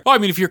fair. Oh, I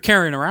mean, if you're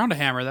carrying around a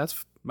hammer,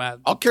 that's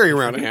bad. I'll carry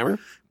around a hammer.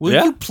 Will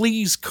Yeah. you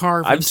please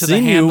carve I've into the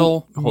seen you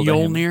handle hold a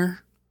hammer. Mjolnir?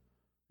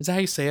 Is that how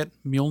you say it?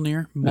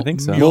 Mjolnir? I think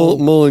so.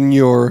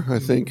 Mjolnir, I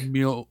think.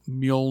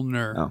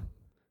 Mjolnir. Oh.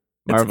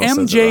 It's Marvel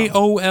says it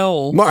wrong.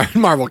 MJOL.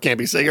 Marvel can't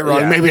be saying it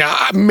wrong.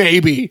 Yeah.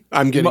 Maybe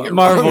I'm getting it wrong.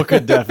 Marvel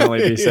could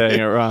definitely be saying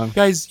it wrong.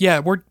 Guys, yeah,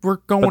 we're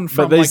going But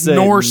from they like say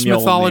Norse Mjolnir.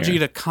 mythology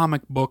to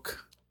comic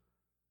book.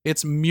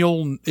 It's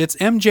It's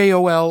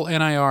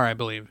MJOLNIR, I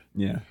believe.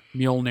 Yeah.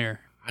 Mjolnir.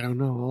 I don't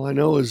know. All I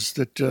know is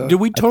that Did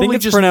we I think totally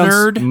it's just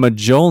pronounced nerd?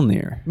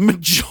 Mjolnir.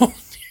 Mjolnir.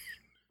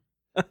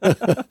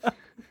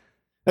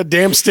 that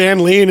damn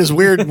Stan Lee and his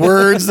weird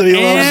words that he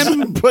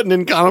loves putting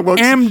in comic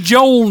books.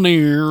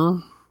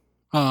 Mjolnir.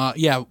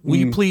 Yeah, will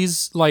you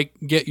please like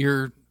get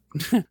your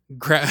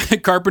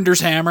carpenter's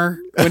hammer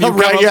when you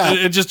Right, come yeah. up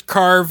and just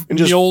carve And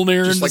just-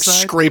 Mjolnir just in like the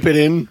side? scrape it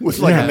in with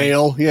like Yeah. a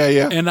nail.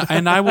 Yeah.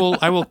 And I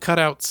will cut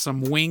out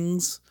some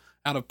wings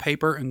out of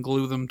paper and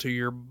glue them to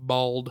your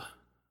bald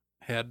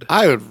head.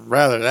 I would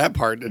rather that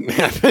part didn't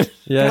happen.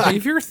 Yeah.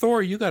 If you're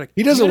Thor, you gotta.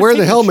 He doesn't you gotta wear take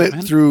the that helmet shit,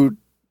 man. through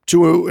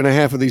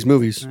 2.5 of these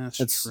movies.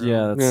 That's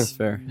true. That's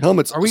fair.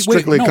 Helmet's Are we- wait,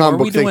 strictly no, a are comic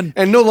we book thing. doing-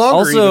 And no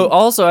longer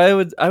Also, I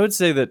would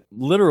say that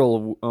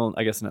literal, well,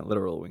 I guess not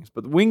literal wings,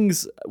 but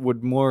wings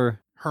would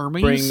more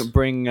Hermes.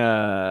 bring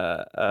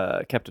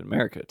Captain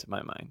America to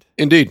my mind.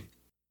 Indeed.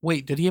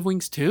 Wait, did he have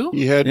wings too?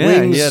 He had Yeah,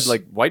 wings. he had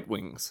like white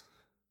wings.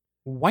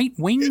 White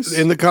wings.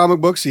 in the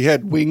comic books, he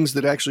had wings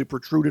that actually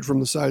protruded from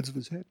the sides of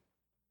his head.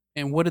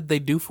 And what did they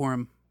do for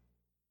him?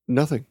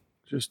 Nothing.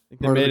 Just They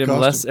part of made the him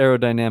less costume.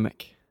 aerodynamic.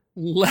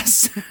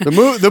 Less.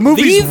 The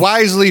movies These-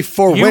 wisely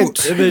forwent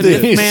this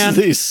man-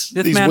 these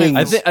man-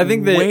 wings. I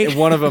think Wait.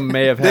 one of them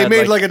may have they had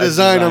made like a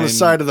design on the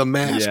design- side of the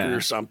mask yeah.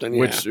 or something.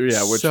 which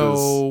yeah. which so was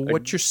a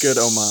what you're good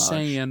homage.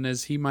 saying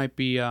is he might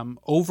be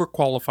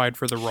overqualified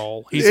for the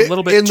role. He's a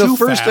little bit in too the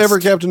first fast. ever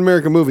Captain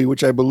America movie,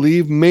 which I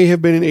believe may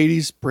have been an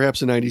 80s,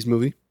 perhaps a 90s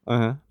movie,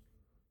 Uh-huh.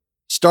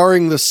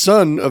 starring the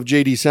son of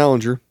J.D.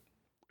 Salinger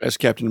as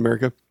Captain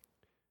America.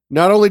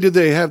 Not only did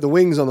they have the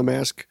wings on the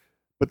mask,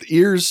 but the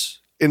ears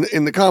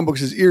in the comic books,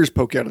 his ears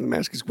poke out of the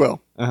mask as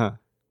well, Uh-huh.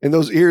 and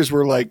those ears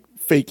were like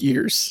fake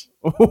ears.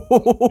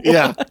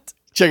 Yeah,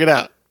 check it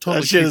out.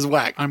 Totally That shit creeped- is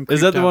whack. I'm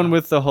Is that creeped the out one now.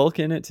 with the Hulk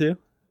in it too?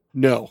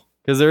 No,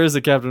 Because there is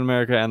a Captain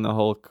America and the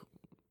Hulk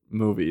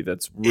movie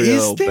that's Is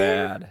real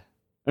there? bad.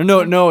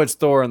 No, it's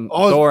Thor and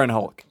Oh,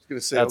 Hulk. I was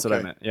gonna say, That's what I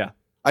okay. meant. Yeah.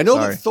 I know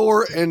Sorry. that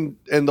Thor and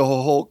the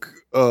Hulk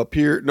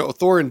appeared. No,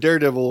 Thor and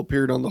Daredevil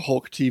appeared on the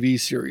Hulk TV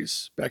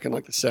series back in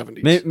like the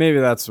 70s. Maybe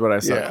that's what I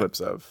saw Yeah. clips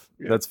of.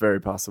 Yeah. That's very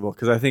possible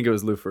because I think it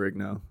was Lou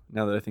Ferrigno.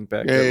 Now that I think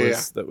back, Yeah,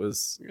 that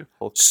was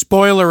Hulk.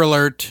 Spoiler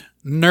alert: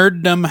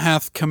 nerddom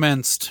hath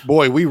commenced.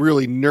 Boy, we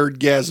really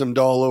nerdgasmed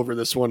all over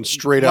this one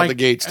straight out the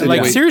gates, didn't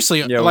Like we? seriously,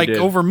 Yeah, we like did.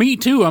 over me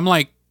too. I'm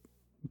like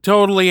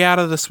totally out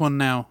of this one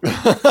now.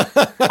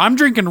 I'm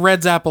drinking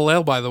Red's Apple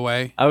Ale, by the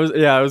way. I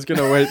was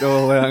gonna wait a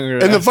little longer.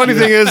 And the funny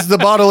thing is, the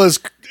bottle is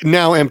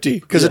now empty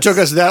because it Yes. took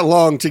us that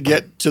long to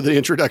get to the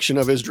introduction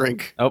of his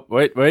drink. Oh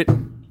wait,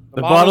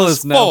 the bottle bottle is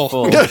is now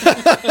full.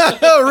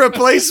 full.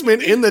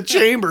 Replacement in the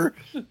chamber.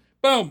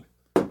 Boom.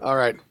 All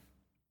right.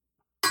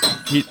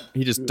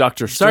 he just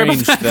Doctor Sorry about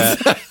Strange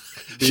that.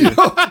 You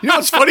know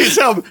what's funny is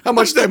how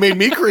much that made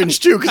me cringe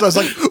too, because I was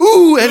like,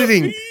 "Ooh,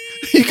 editing!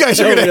 You guys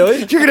are Oh, gonna really?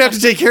 you're gonna have to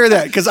take care of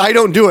that because I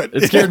don't do it."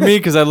 It scared me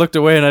because I looked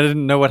away and I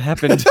didn't know what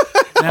happened.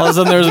 All of a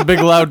sudden there was a big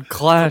loud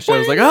clash. I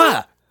was like,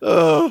 ah,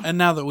 And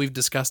now that we've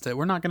discussed it,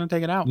 we're not going to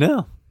take it out.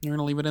 no. We're going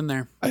to leave it in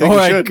there. I think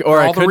we should. Or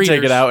I all the could take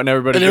readers. it out and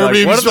everybody And be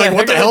everybody like, was like,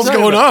 "What the heck hell's are they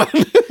going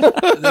talking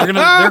on?"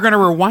 They're gonna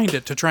rewind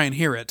it to try and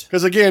hear it.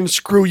 Because again,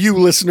 screw you,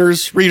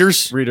 listeners,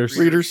 readers. Readers.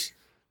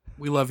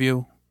 We love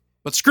you,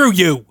 but screw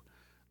you.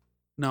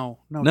 No,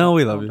 No,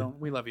 we love you. don't.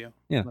 We love you.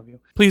 Yeah. We love you.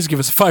 Please give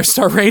us a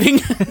 5-star rating.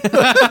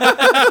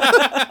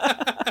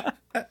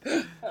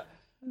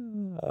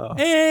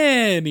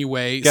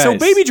 Anyway, so Guys.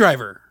 Baby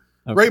Driver,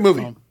 Great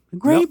movie.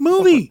 great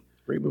movie.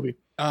 Great movie.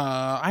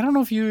 I don't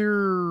know if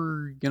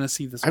you're gonna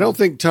see this. I don't one,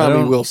 think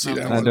Tommy will see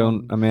that I one.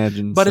 don't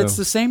imagine. but so. it's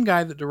the same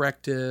guy that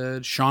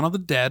directed Shaun of the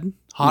Dead,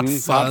 Hot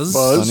Mhm, Fuzz, Hot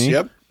Fuzz. Funny.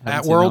 Yep. Haven't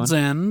At seen World's that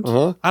End.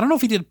 Uh-huh. I don't know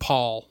if he did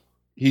Paul.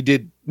 He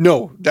did.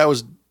 No, that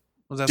was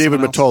Was that David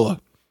someone else? Mottola.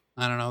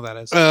 I don't know who that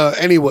is.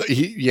 Anyway,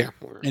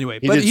 Anyway,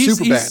 he but did he's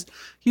Superbad.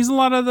 he's a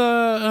lot of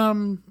the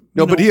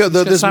No, but he's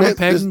got this Simon man,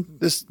 Pegg.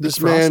 this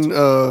Frost. man,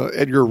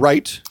 Edgar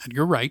Wright.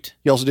 You're right.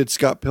 He also did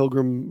Scott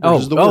Pilgrim Oh,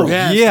 versus the World.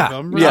 yeah. Yeah.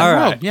 All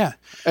right. Yeah.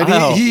 And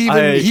Oh, he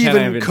I even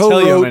can't even co-wrote.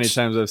 tell you how many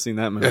times I've seen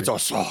that movie.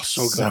 That's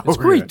so good. It's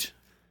great.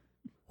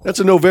 That's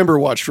a November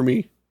watch for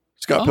me.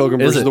 Scott Pilgrim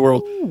versus the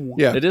World.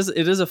 Yeah. It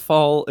is a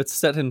fall. It's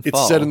set in fall.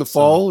 It's set in the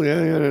fall.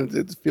 Yeah.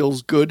 It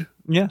feels good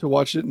to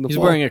watch it in the fall. He's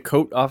wearing a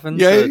coat often.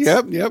 Yeah,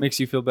 so yep. Makes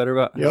you feel better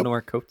about having to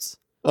wear coats.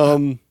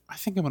 I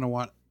think I'm going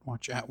to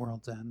watch At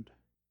World's End.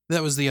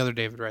 That was the other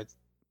David Wright.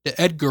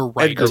 Edgar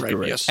Wright.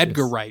 Yes.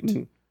 Edgar Wright.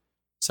 Mm-hmm.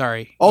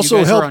 Sorry.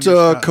 Also helped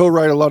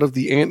co-write a lot of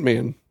the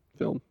Ant-Man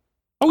film.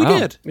 Oh, he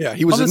did? Yeah,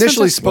 he was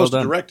initially supposed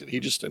to direct it. He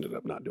just ended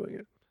up not doing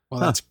it. Well,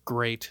 that's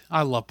great.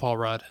 I love Paul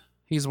Rudd.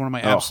 He's one of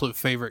my absolute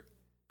favorite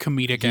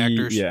comedic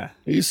actors. Yeah.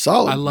 He's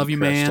solid. I love you,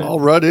 man.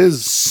 Paul Rudd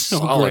is so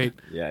solid.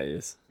 great. Yeah, he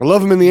is. I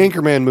love him in the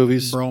Anchorman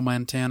movies. Bro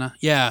Montana.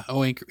 Yeah.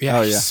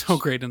 Yeah, he's so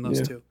great in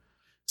those two.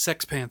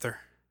 Sex Panther.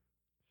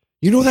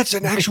 You know that's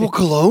an actual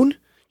cologne?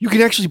 You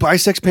can actually buy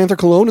Sex Panther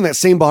cologne in that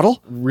same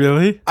bottle?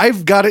 Really?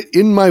 I've got it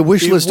in my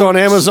wish list on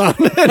Amazon.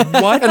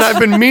 What? And I've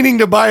been meaning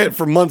to buy it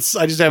for months.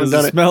 I just haven't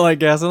done it. Smell like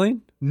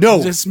gasoline?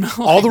 No.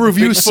 All the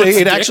reviews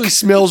say it actually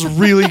smells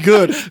really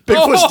good.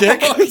 Bigfoot's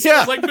dick?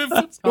 Yeah. Like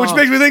Bigfoot's. Which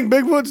makes me think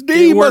Bigfoot's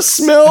D must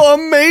smell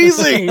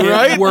amazing,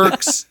 right? It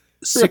works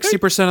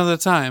 60% of the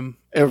time.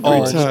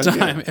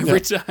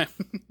 Every time.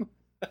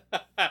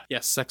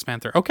 Yes, Sex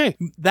Panther. Okay.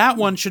 That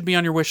one should be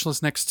on your wish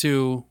list next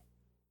to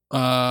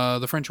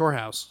the French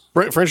Whorehouse.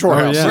 French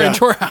Whorehouse. French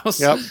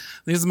Whorehouse. Yep.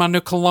 These are my new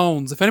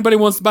colognes. If anybody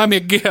wants to buy me a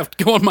gift,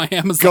 go on my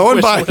Amazon. Go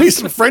and buy me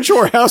some French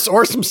Whorehouse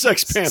or some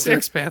Sex Panther.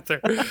 Sex Panther.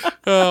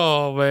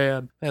 Oh,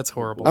 man. That's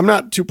horrible. I'm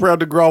not too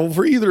proud to grovel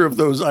for either of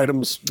those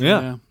items.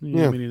 Yeah.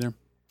 Me neither.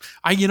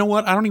 You know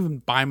what? I don't even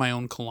buy my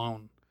own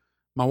cologne.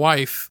 My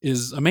wife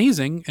is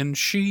amazing, and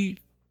she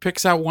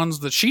picks out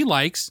ones that she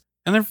likes,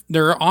 and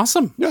they're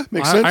awesome. Yeah,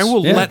 makes sense. I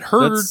will let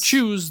her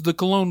choose the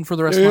cologne for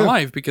the rest of my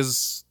life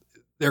because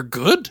they're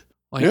good.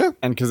 And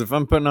because if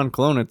I'm putting on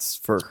cologne, it's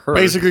for her.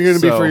 Basically going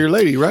to be for your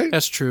lady, right?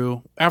 That's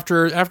true.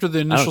 After the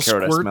initial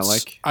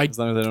squirts, I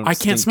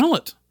can't smell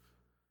it.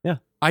 Yeah.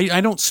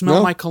 I don't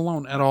smell my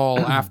cologne at all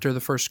after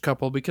the first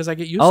couple because I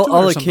get used to it.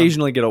 I'll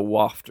occasionally get a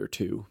waft or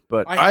two,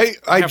 but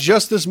I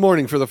just this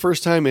morning for the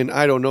first time in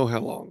I don't know how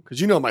long,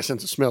 because my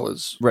sense of smell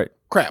is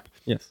crap.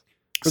 Yes.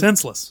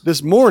 Senseless.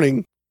 This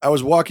morning, I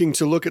was walking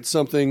to look at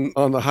something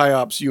on the high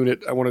ops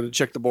unit. I wanted to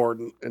check the board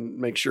and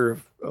make sure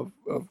of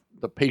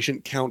the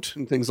patient count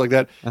and things like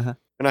that. Uh-huh.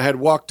 And I had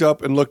walked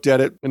up and looked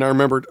at it, and I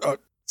remembered,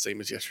 same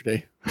as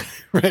yesterday,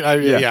 right?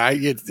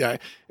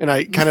 And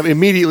I kind of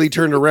immediately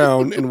turned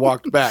around and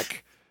walked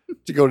back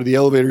to go to the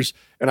elevators,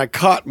 and I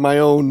caught my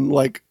own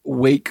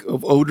wake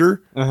of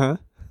odor, and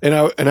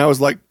I was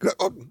like,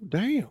 oh,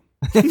 damn.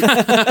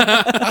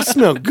 I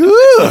smell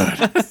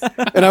good,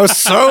 and I was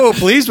so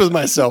pleased with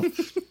myself.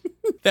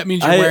 That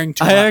means you're wearing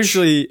too much.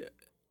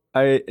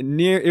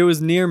 It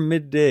was near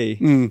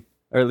midday,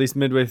 or at least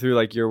midway through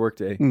your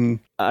workday.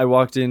 I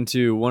walked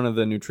into one of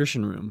the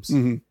nutrition rooms,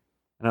 and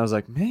I was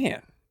like,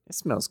 man, it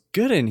smells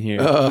good in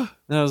here. And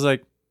I was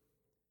like,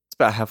 it's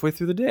about halfway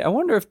through the day. I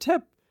wonder if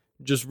Tep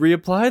just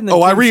reapplied and then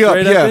I re-up.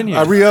 Up in here.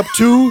 I re-up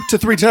 2 to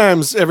 3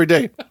 times every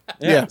day.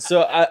 Yeah.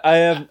 So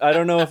I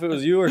don't know if it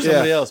was you or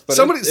somebody else, but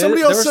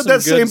somebody else said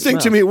that same thing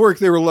to me at work.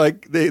 They were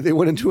like, they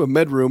went into a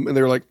med room and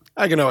they were like,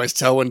 I can always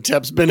tell when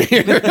Tep's been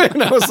here.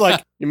 And I was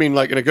like, you mean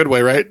in a good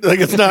way, right?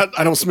 It's not,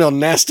 I don't smell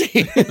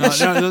nasty.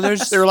 No,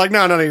 they were like,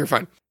 no, you're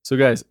fine. So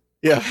guys,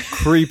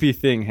 creepy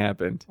thing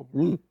happened.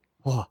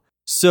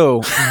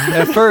 So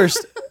at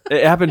first,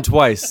 it happened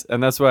twice,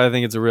 and that's why I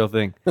think it's a real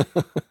thing.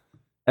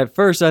 At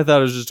first, I thought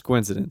it was just a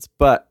coincidence,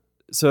 but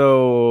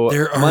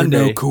there are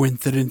no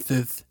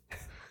coincidences.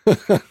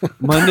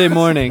 Monday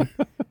morning,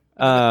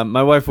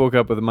 my wife woke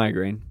up with a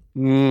migraine.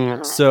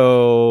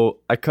 So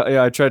I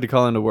tried to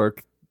call into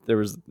work. There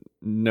was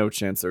no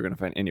chance they were going to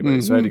find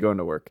anybody, so I had to go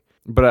into work.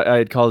 But I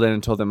had called in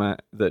and told them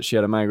that she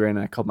had a migraine.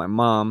 I called my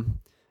mom,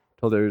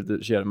 told her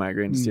that she had a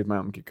migraine to see if my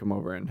mom could come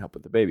over and help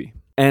with the baby.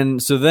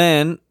 And so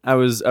then I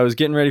was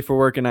getting ready for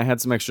work, and I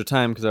had some extra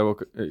time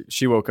because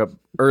she woke up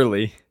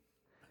early.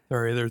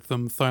 Sorry, there's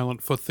some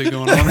silent footsie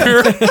going on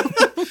here.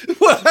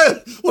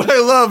 What I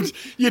loved,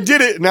 you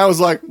did it, and I was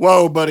like,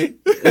 "Whoa, buddy!"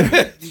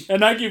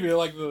 And I give you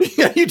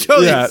the you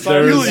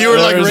totally you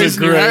were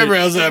raising your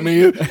eyebrows at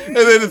me, and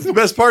then the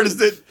best part is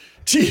that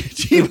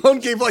T-Bone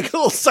gave a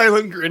little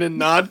silent grin and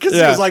nod because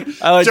he was like,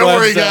 "Don't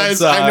worry,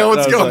 guys, I know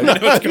what's going on.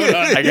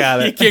 I got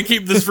it. You can't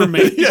keep this from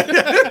me."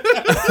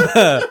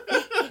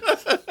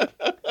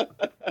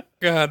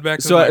 God, back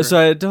to so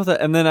I told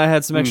that, and then I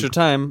had some extra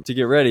time to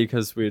get ready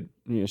because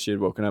she had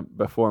woken up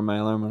before my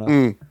alarm went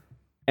off,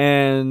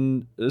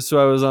 and so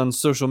I was on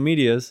social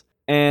medias,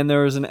 and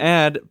there was an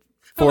ad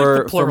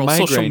for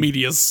migraine. Social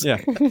medias. Yeah,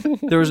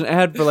 there was an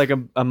ad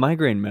for a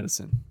migraine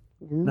medicine,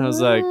 and I was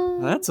like,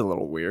 that's a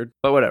little weird,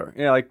 but whatever.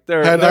 Yeah,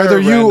 had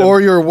either you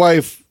or your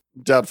wife,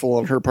 doubtful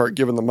on her part,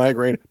 given the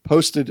migraine,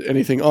 posted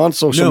anything on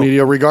social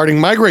media regarding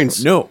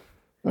migraines? No.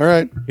 All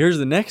right. Here's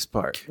the next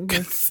part.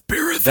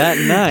 Conspiracy. That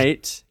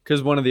night,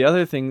 because one of the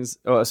other things,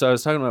 so I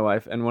was talking to my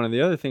wife, and one of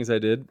the other things I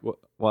did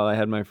while I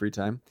had my free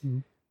time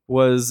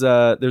was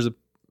there's a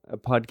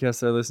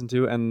podcast I listened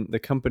to, and the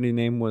company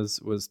name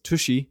was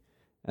Tushy,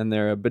 and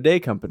they're a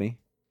bidet company.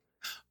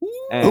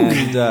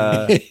 And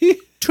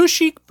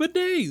Tushy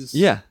bidets.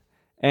 Yeah.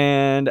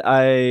 And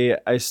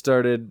I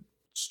started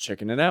just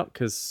checking it out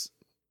because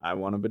I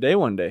want a bidet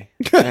one day.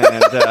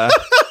 And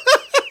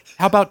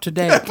How about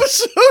today?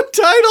 Episode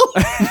title.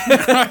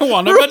 I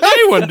want a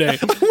bidet one day.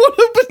 I want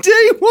a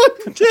bidet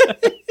one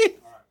day.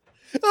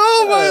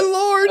 Oh my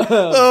Lord.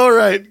 All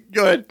right,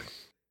 go ahead.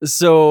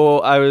 so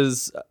I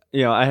was,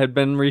 I had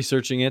been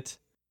researching it.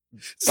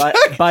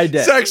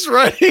 Bidet. Zach's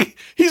writing.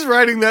 He's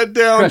writing that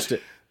down. Crushed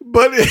it.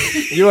 But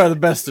You are the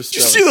best of did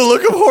you spellers. see the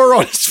look of horror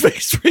on his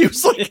face where he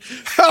was like,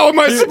 how am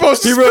I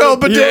supposed to He spell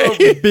wrote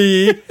bidet?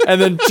 B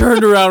and then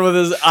turned around with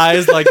his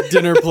eyes like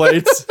dinner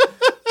plates.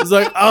 He's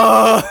like,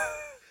 oh.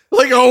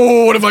 Like,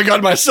 oh, what have I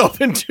gotten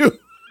myself into?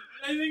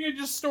 I think I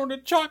just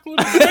snorted chocolate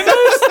in my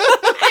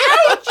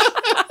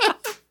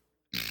nose.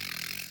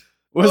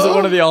 Was it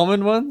one of the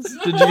almond ones?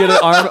 Did you get an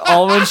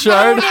almond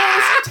shard? No,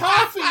 it's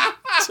toffee.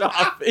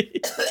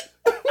 Toffee.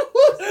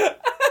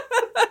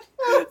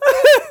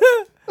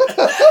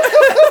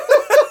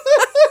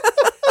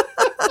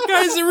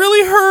 Guys, it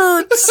really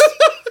hurts.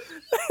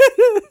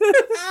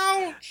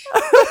 Ouch.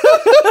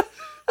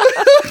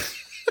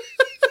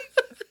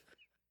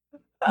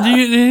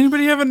 Did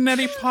anybody have a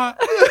neti pot?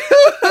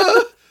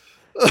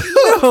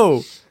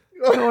 No.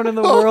 No one in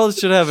the world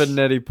should have a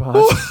neti pot.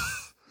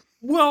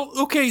 Well,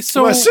 okay,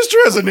 so My sister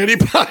has a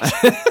nitty pot.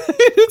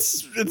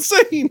 It's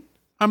insane.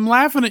 I'm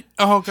laughing at.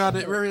 Oh God,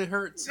 it really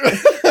hurts.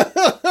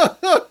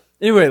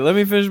 Anyway, let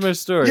me finish my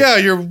story. Yeah,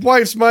 your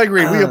wife's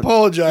migraine. We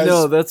apologize.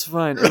 No, that's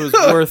fine. It was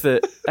worth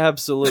it.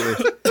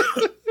 Absolutely.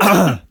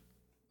 I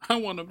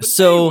want a bidet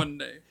So- one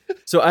day.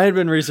 So I had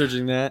been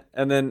researching that,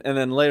 and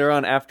then later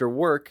on after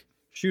work,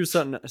 she was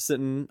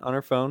sitting on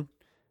her phone.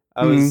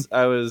 I was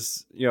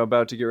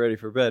about to get ready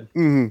for bed.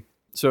 Mm-hmm.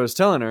 So I was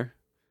telling her,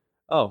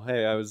 "Oh,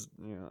 hey, I was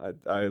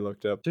I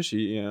looked up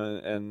Tushy,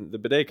 and the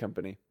bidet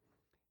company."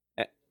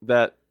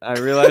 That I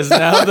realize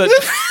now that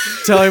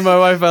telling my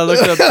wife I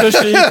looked up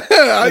Tushy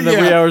in the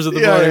wee hours of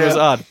the morning was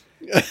odd.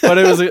 But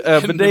it was a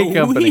In bidet the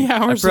company. wee I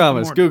hours of the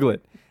promise. morning. Google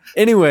it.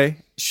 Anyway,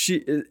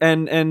 she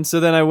and so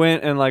then I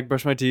went and like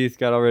brushed my teeth,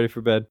 got all ready for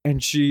bed. And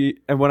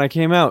when I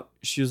came out,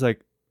 she was like,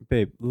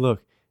 "Babe,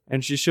 look."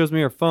 And she shows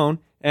me her phone,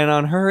 and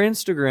on her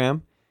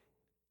Instagram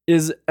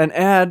is an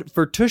ad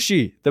for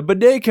Tushy, the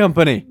bidet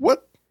company,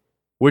 What?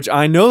 which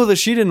I know that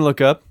she didn't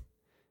look up,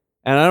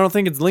 and I don't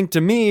think it's linked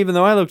to me, even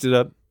though I looked it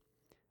up.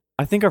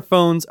 I think our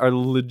phones are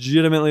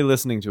legitimately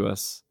listening to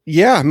us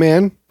Yeah,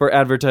 man. for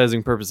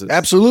advertising purposes.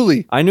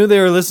 Absolutely. I knew they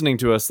were listening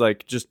to us,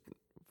 like, just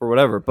for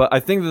whatever, but I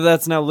think that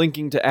that's now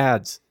linking to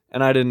ads,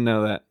 and I didn't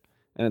know that,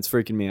 and it's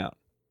freaking me out.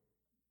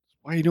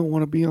 Why you don't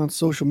want to be on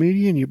social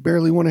media and you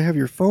barely want to have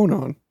your phone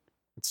on.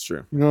 It's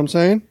true. You know what I'm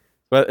saying?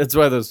 But it's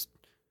why those...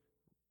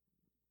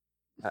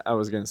 I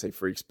was going to say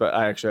freaks, but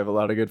I actually have a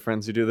lot of good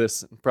friends who do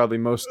this. Probably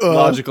most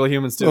logical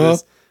humans do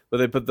this, but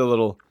they put the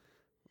little...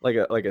 like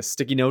a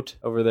sticky note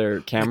over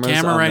their cameras.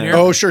 camera on right their, here?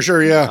 Oh,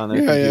 sure, yeah. on their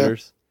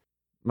computers.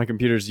 My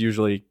computer's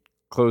usually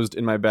closed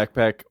in my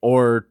backpack,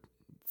 or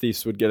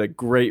thieves would get a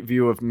great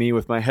view of me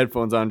with my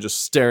headphones on,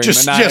 just staring,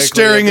 Just maniacally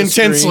staring at the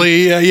screen.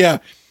 intensely. Yeah.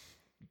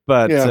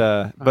 But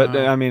Yeah.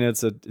 I mean,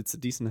 it's a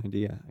decent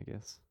idea, I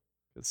guess.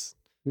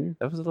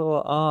 That was a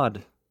little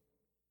odd.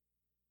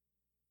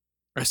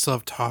 I still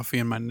have toffee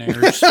in my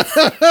nares.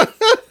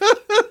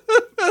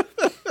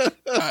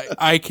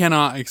 I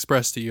cannot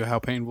express to you how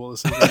painful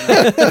this is. Right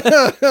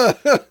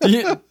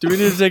now. Do we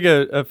need to take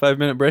a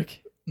 5-minute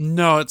break?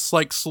 No, it's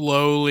like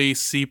slowly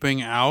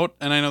seeping out,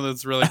 and I know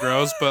that's really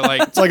gross, but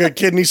like, It's like a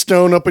kidney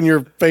stone up in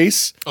your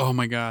face. oh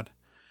my God,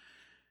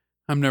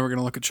 I'm never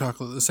gonna look at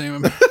chocolate the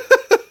same.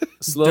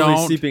 Slowly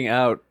Don't. seeping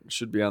out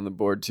should be on the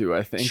board too,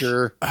 I think.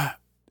 Sure.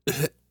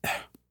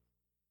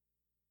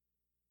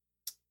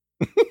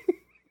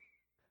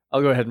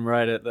 I'll go ahead and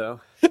write it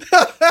though.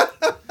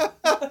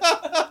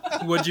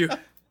 Would you?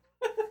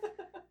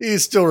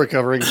 He's still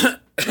recovering.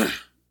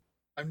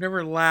 I've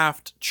never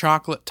laughed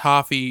chocolate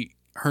toffee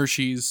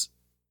Hershey's,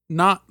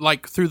 not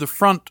like through the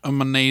front of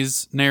my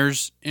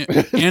nares,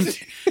 and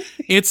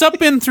it's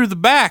up in through the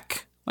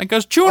back. Like I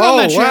was chewing on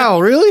that Oh, wow,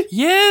 shit. really?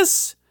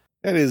 Yes.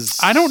 That is...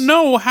 I don't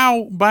know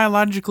how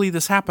biologically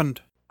this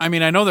happened. I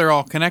mean, I know they're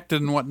all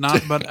connected and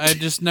whatnot, but I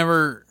just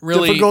never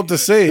really... difficult to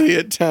say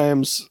at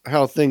times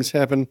how things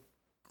happen.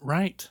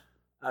 Right.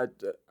 I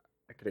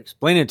could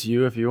explain it to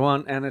you if you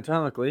want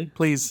anatomically.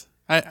 Please.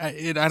 I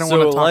don't So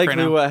want to talk likely right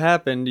now. what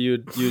happened,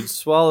 you'd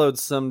swallowed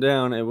some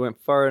down. It went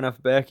far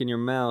enough back in your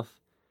mouth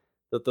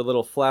that the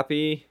little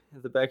flappy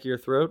at the back of your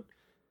throat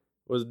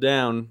was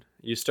down.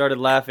 You started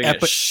laughing. And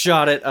it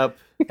shot it up.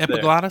 there.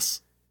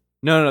 Epiglottis?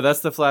 No, that's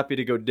the flappy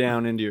to go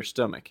down into your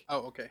stomach.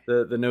 Oh, okay.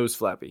 The nose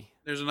flappy.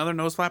 There's another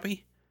nose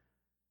flappy?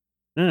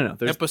 No.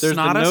 There's the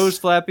Episonotus? nose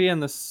flappy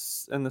and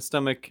the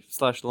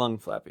stomach/lung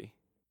flappy.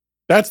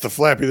 That's the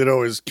flappy that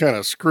always kind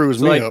of screws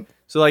So me like, up.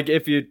 so like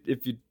if you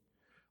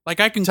Like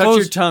I can touch close...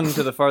 your tongue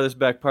to the farthest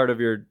back part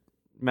of your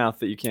mouth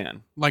that you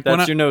can, like when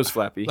that's I, your nose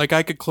flappy. Like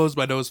I could close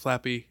my nose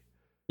flappy.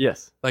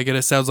 Yes. Like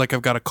it sounds like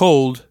I've got a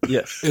cold.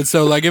 Yes. And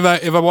so like if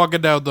I'm walking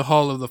down the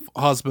hall of the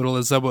hospital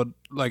and someone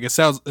like it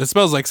smells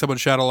like someone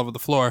shat all over the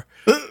floor.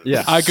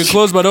 Yeah. I could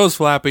close my nose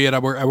flappy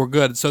and we're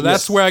good. So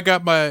that's where I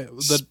got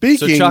So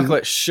Speaking,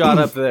 chocolate shot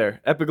up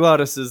there.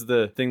 Epiglottis is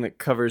the thing that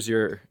covers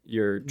your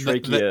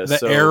trachea. the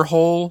so, air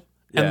hole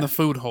Yeah. and the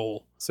food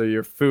hole. so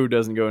your food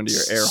doesn't go into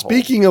your air hole.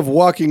 speaking of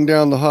walking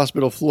down the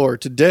hospital floor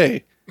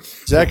today,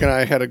 Zach and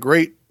I had a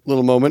great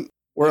little moment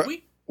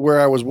where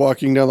I was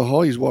walking down the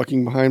hall. He's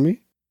walking behind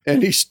me,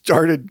 and he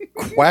started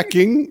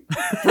quacking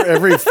for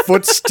every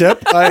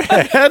footstep I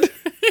had.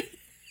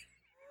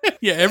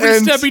 Yeah, every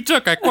And- step he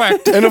took, I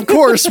quacked. And of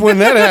course, when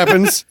that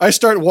happens, I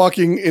start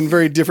walking in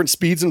very different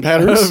speeds and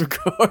patterns. Of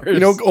course. You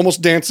know,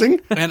 almost dancing.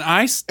 And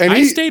I And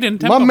he- stayed in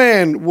tempo. My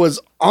man was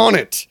on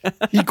it.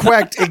 He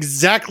quacked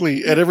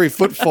exactly at every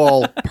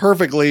footfall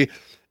perfectly.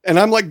 And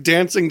I'm like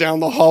dancing down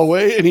the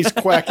hallway, and he's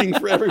quacking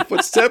for every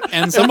footstep.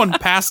 And someone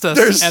passed us,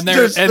 There's, and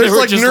there's they were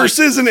like just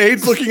nurses and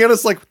aides looking at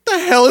us like, what the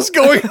hell is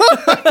going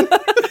on?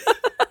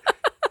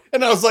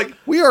 And I was like,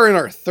 we are in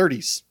our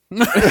 30s.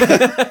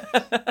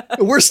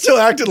 We're still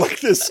acting like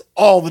this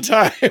all the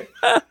time.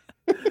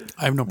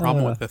 I have no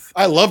problem with this.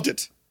 I loved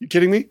it. You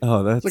kidding me?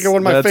 Oh, that's It's like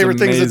one of my that's favorite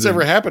things that's amazing.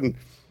 ever happened.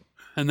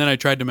 And then I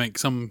tried to make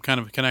some kind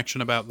of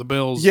connection about the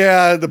bills.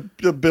 Yeah, the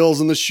bills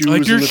and the shoes.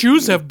 Like your and the,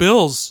 shoes have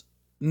bills.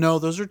 No,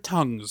 those are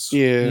tongues.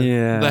 Yeah.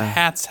 Yeah, The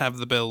hats have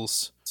the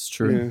bills. it's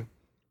true.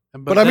 Yeah.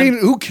 But I mean,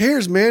 who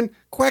cares, man?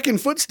 Quacking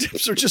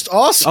footsteps are just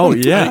awesome. Oh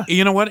yeah.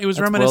 you know what? It was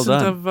That's well reminiscent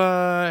done.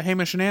 of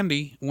Hamish and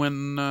Andy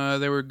when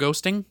they were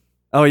ghosting.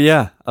 Oh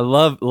yeah. I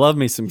love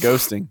me some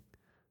ghosting.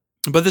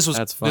 But this was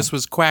That's fun. this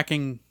was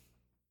quacking,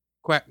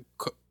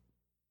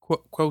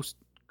 quost.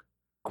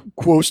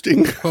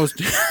 Quoasting.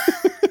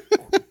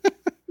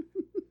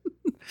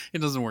 It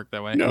doesn't work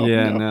that way. No.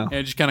 No.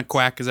 Yeah, just kind of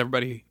quack as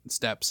everybody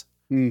steps.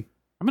 Hmm.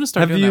 I'm gonna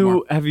start Have doing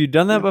that more. you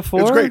done that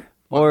before? It's great.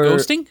 Or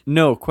Ghosting?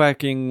 No,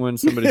 quacking when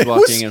somebody's It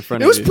walking was- in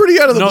front It of was you. pretty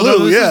out of the No,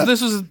 blue.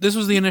 this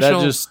was the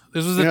initial. just-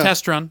 this was the Yeah.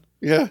 test run,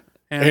 Yeah.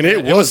 And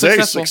it was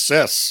a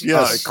success.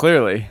 Yes.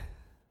 Clearly.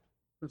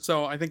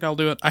 So I think I'll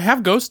do it. I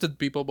have ghosted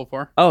people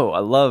before. Oh, I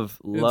love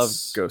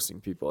It's-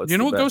 ghosting people. It's you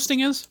know the what best.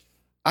 ghosting is?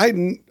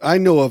 I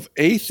know of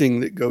a thing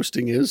that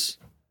ghosting is.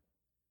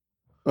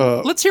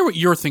 Let's hear what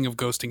your thing of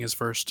ghosting is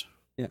first.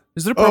 Yeah.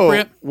 Is it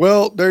appropriate?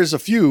 Well, there's a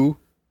few.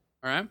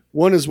 All right.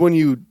 One is when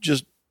you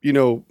just,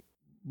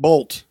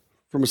 bolt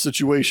from a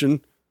situation.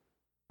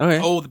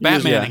 Okay. Oh, the You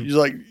just- Batmaning.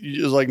 You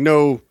just like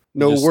no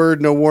Just-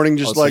 word, no warning,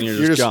 just all of a like sudden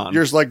you're just gone.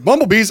 you're just like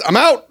bumblebees, I'm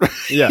out.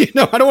 Yeah. I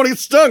don't want to get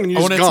stung. And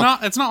you're Oh, and just it's gone.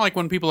 not. It's not like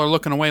when people are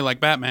looking away like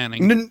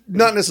Batmaning.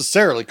 Not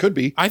necessarily. Could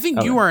be. I think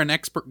Okay. you are an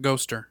expert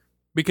ghoster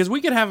because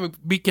we could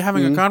be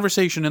having Mhm. a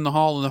conversation in the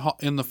hall,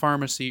 in the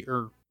pharmacy,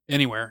 or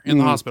anywhere in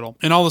the Mhm. hospital,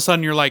 and all of a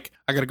sudden you're like,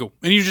 I gotta go,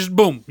 and you just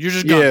boom, you're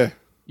just gone. Yeah.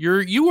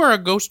 You are a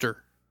ghoster,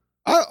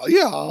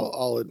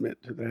 I'll admit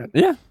to that.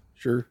 Yeah.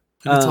 Sure.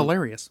 and it's Um,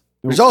 hilarious.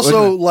 There's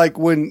also like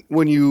when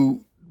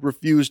you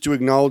refuse to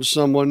acknowledge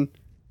someone,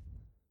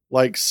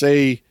 like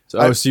say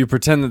so you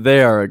pretend that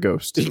they are a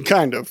ghost.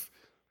 kind of.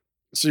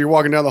 So you're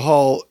walking down the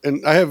hall,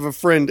 and I have a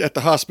friend at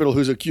the hospital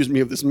who's accused me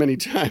of this many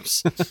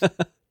times.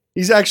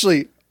 He's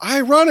actually,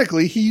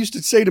 ironically, he used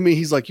to say to me,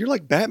 he's like, "You're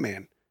like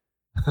Batman.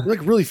 You're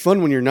like really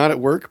fun when you're not at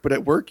work, but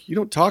at work you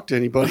don't talk to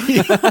anybody."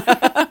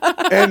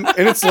 and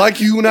it's like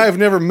you and I have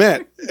never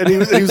met. And he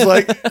was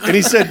like, and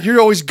he said, "You're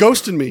always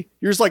ghosting me.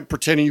 You're just like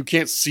pretending you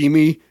can't see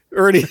me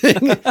or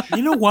anything."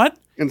 You know what?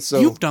 And so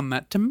You've done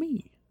that to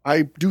me,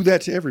 I do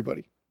that to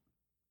everybody.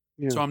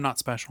 Yeah. so I'm not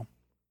special.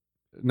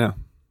 No.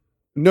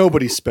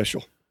 Nobody's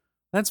special.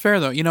 That's fair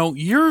though. You know,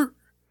 you're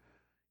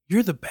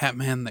the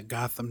Batman that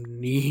Gotham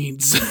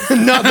needs.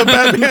 Not the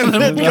Batman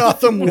that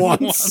Gotham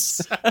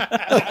wants.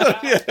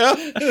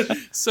 Yeah.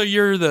 So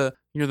you're the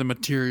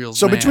materials.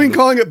 So man. between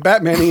calling it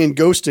Batmaning and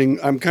ghosting,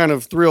 I'm kind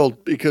of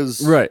thrilled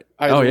because Right.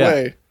 either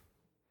way.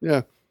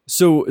 Yeah.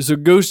 So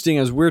ghosting,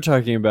 as we're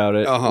talking about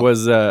it, Uh-huh.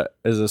 was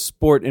is a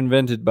sport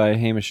invented by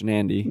Hamish and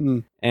Andy,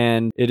 Mm.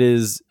 and it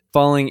is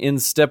falling in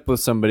step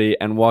with somebody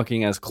and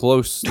walking as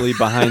closely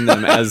behind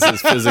them as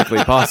is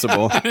physically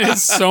possible.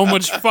 it's so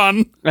much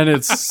fun. And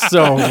it's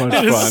so much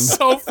It fun. is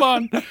so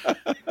fun.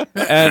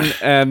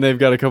 And they've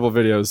got a couple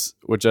videos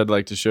which I'd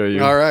like to show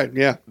you All right.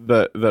 Yeah.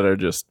 that are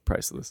just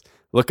priceless.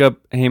 Look up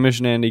Hamish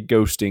and Andy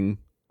ghosting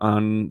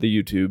on the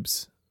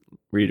YouTubes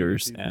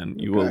readers, and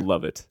you will Okay.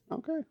 love it.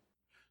 Okay.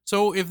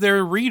 So if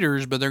they're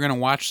readers, but they're going to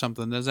watch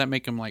something, does that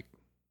make them like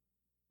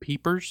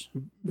peepers?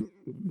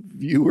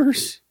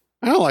 Viewers?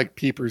 I don't like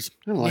peepers.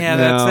 I don't like Yeah,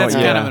 that. that's No,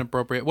 kind of yeah.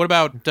 inappropriate. What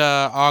about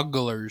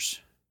oglers?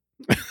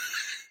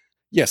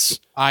 Yes.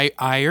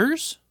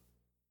 Eyers?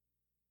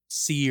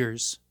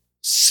 Seers.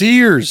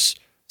 Seers.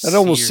 That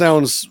almost Seers.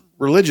 sounds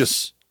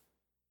religious.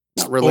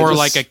 Not religious. Or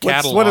like a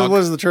catalog. What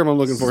is the term I'm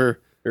looking for here?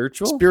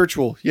 Spiritual?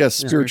 Spiritual. Yes,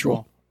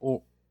 spiritual.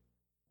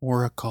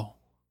 Oracle.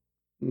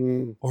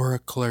 Mm.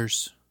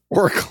 Oraclers.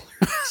 Oracle.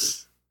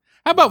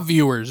 How about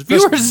viewers?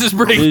 Viewers is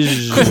pretty.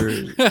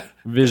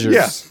 Visuals.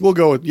 Yeah, we'll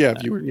go with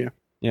viewer. Yeah.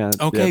 Yeah.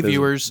 Okay, there's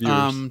viewers.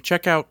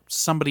 Check out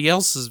somebody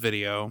else's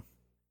video.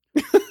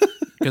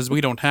 because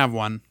we don't have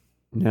one.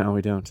 No,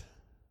 we don't.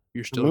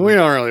 You're I still. mean, we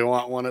don't really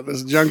want one at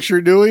this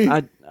juncture, do we?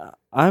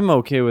 I'm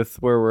okay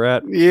with where we're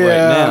at Yeah,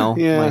 right now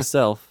yeah.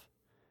 myself.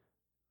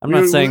 I'm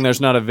not saying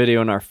there's not a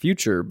video in our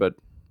future, but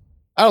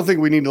I don't think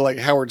we need to like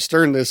Howard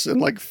Stern this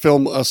and like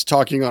film us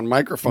talking on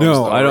microphones. No,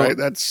 though, I don't- Right?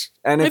 That's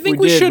and I if think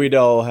we we did, should- we'd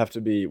all have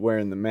to be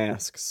wearing the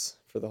masks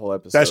for the whole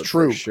episode. That's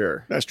true. for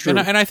sure. that's true.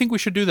 And I think we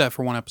should do that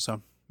for one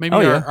episode. Maybe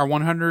Oh, yeah. our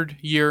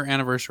 100-year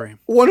anniversary.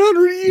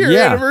 100-year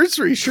Yeah.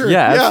 anniversary, sure.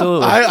 Yeah,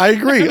 absolutely. I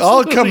agree. I'll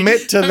Absolutely.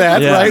 commit to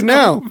that Yeah. right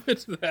now.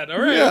 It's that. All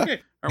right. Yeah.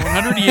 Okay. Our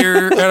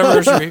 100-year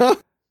anniversary.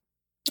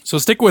 So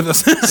stick with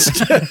us.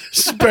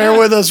 Bear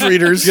with us,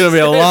 readers. It's gonna be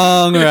a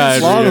long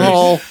ride. Long readers.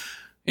 haul.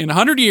 In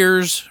 100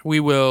 years, we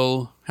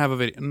will have a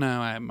video.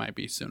 No, it might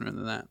be sooner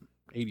than that.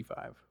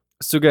 85.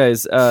 So,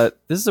 guys,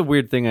 this is a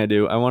weird thing I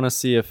do. I want to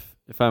see if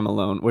I'm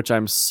alone, which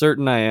I'm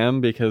certain I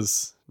am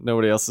because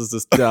nobody else is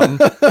this dumb.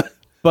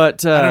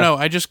 But I don't know.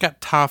 I just got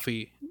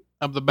toffee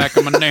up the back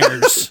of my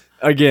nares.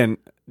 Again,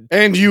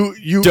 And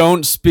you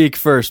don't speak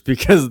first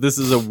because this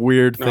is a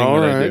weird thing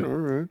all that I right, do. all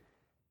right.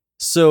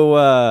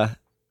 So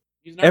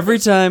He's every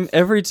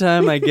nervous.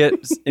 time I get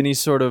any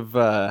sort of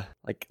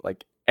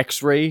like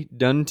X-ray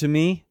done to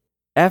me,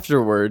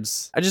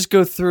 afterwards I just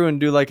go through and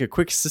do like a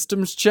quick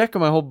systems check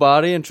on my whole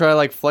body and try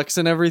like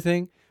flexing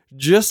everything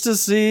just to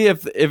see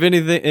if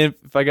anything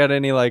if I got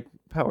any like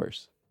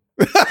powers.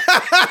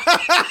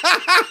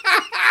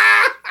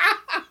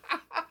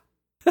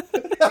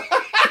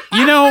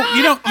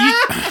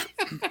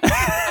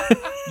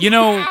 You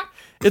know,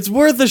 It's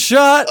worth a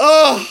shot.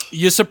 Oh,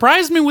 you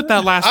surprised me with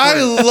that last I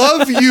word.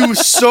 love you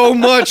so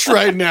much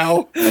right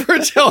now for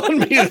telling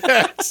me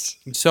that.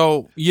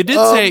 So you did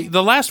say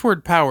the last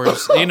word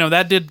powers. You know,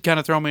 that did kind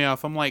of throw me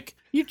off. I'm like,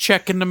 you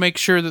checking to make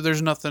sure that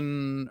there's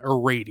nothing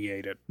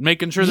irradiated,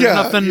 making sure there's Yeah,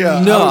 nothing.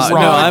 yeah. No,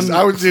 wrong.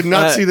 I'm. Did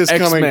not see this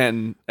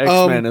coming.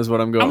 X-Men is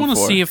what I'm going I want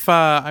for. to see if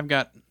I've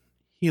got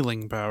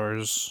healing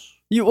powers.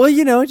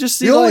 Just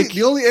see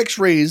The only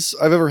X-rays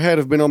I've ever had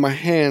have been on my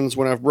hands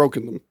when I've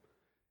broken them.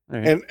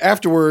 Alright. And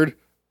afterward,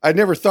 I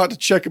never thought to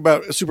check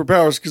about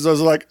superpowers because I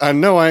was like, I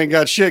know I ain't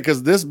got shit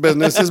because this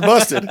business is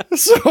busted.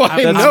 So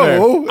I That's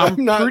know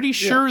I'm not pretty yeah.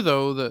 sure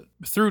though that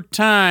through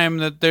time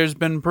that there's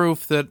been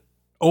proof that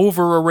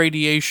over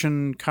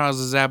irradiation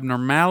causes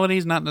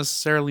abnormalities, not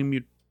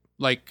necessarily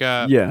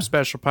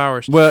special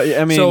powers. Well,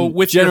 I mean, So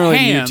with your generally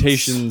hands-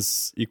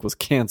 mutations equals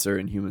cancer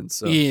in humans.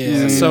 So.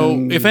 Yeah.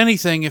 So if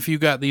anything, if you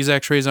got these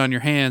X-rays on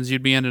your hands,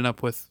 you'd be ending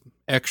up with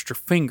extra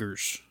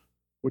fingers.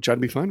 Which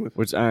I'd be fine with.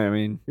 Which I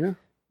mean, Yeah.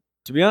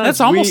 To be honest,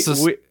 That's almost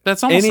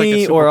that's almost like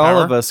any a or all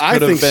superpower. of us I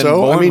could have think been so.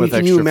 born I mean, with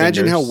can you extra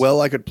imagine fingers. how well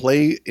I could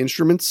play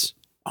instruments?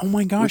 Oh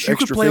my gosh, With you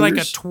could extra play like a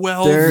fingers?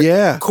 12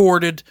 Yeah.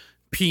 chorded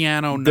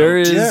piano note. There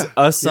is Yeah.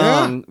 a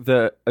song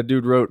that a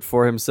dude wrote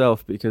for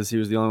himself because he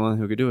was the only one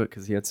who could do it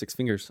because he had 6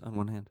 fingers on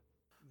one hand.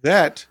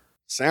 That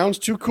sounds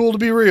too cool to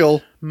be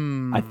real.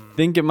 I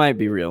think it might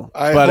be real,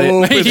 I but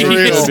hope it,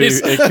 it's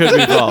real. it could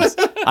be false.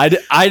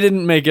 I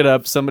didn't make it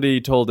up. Somebody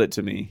told it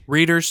to me.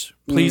 Readers,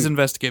 please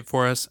investigate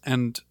for us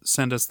and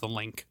send us the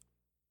link.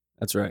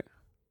 That's right.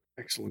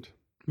 Excellent.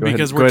 Go ahead-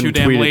 Because go we're ahead too and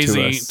damn tweet it to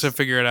lazy us. to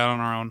figure it out on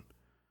our own.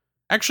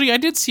 Actually, I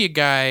did see a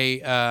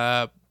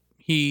guy,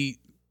 he,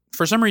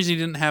 for some reason, he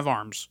didn't have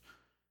arms.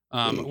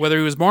 Whether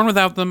he was born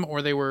without them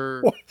or they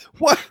were...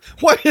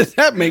 Why does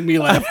that make me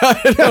laugh?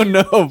 I don't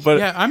know, but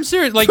Yeah, I'm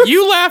serious. Like,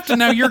 you laughed and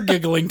now you're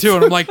giggling too.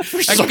 And I'm like,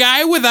 a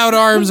guy without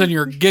arms and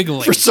you're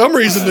giggling. For some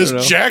reason, this don't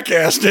know.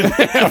 jackass didn't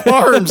have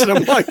arms, and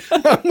I'm like,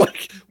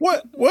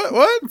 what?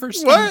 For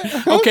some-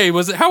 What? Okay,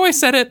 was it how I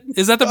said it?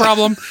 Is that the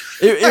problem?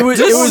 it was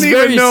don't even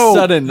very know.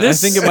 sudden.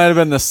 This- I think it might have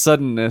been the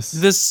suddenness.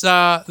 This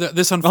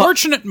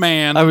unfortunate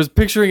man... I was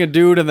picturing a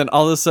dude, and then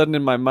all of a sudden,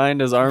 in my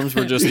mind, his arms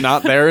were just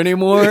not there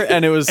anymore,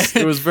 and it was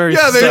very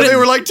Yeah, sudden. they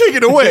were like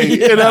taken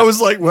away, and I was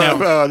like,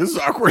 well, this is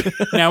awkward.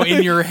 Now,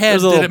 in your head,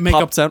 There's a did little it make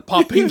pop a sound.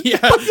 popping? Yeah.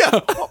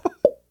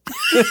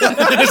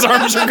 His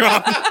arms are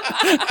gone.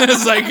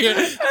 It's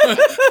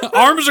like,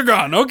 arms are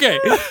gone. Okay.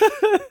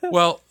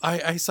 Well,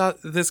 I saw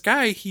this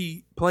guy,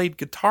 he played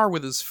guitar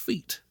with his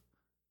feet.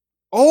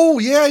 Oh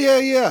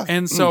yeah.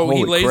 And so he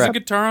holy lays crap. the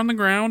guitar on the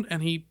ground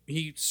and he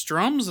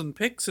strums and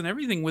picks and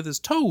everything with his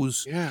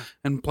toes Yeah,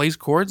 and plays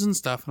chords and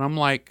stuff. And I'm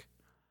like,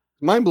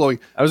 mind blowing.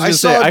 I was going to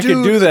saw say, a I could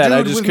dude- do that. a I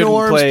dude just with couldn't no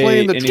arms play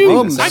playing the anything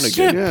drums. that I sounded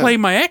can't good. Yeah. play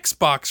my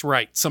Xbox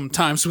right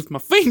sometimes with my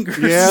fingers.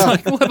 Yeah.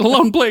 Like, let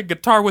alone play a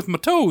guitar with my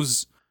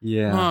toes.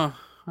 Yeah.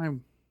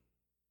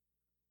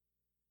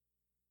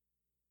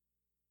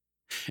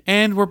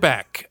 And we're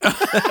back.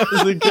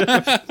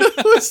 I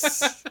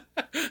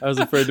was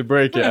afraid to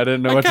break it. I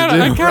didn't know what I to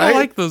kind do. of right?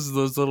 like those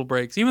little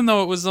breaks, even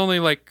though it was only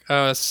like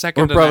a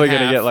second. We're probably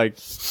going to get like...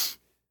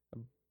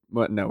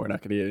 What? No, we're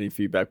not going to get any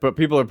feedback, but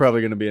people are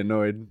probably going to be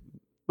annoyed.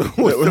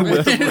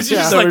 It's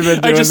just So like, we've been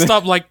I doing just this.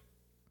 stopped like,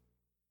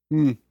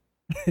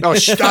 Oh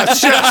shit! I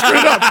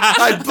screwed up.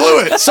 I blew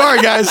it.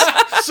 Sorry, guys.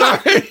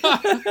 Sorry.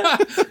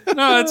 no,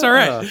 No, that's all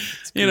right.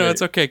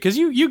 It's okay because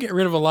you get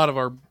rid of a lot of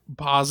our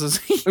pauses.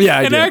 Yeah,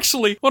 I and do.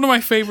 actually, one of my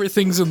favorite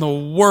things in the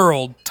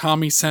world,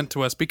 Tommy sent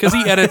to us because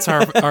he edits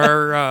our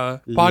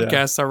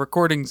podcasts, our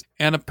recordings,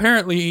 and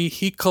apparently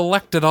he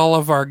collected all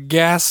of our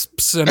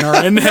gasps and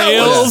our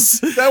inhales.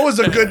 That was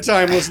a good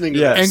time listening to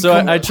Yeah, that. And so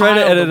I try to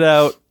compiled edit them.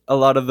 out a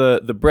lot of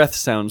the breath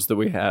sounds that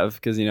we have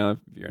because if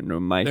you're in a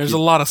mic, There's a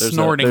lot of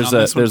snorting on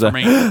this one for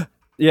me.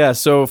 Yeah,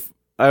 so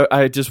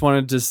I just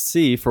wanted to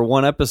see for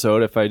one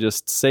episode if I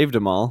just saved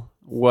them all.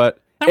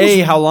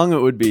 How long it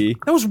would be.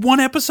 That was one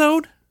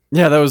episode?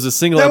 Yeah, that was a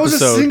single That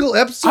episode. was a single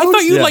episode? I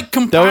thought you Yeah.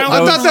 compiled That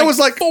I was- thought that was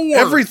like 4.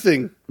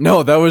 everything.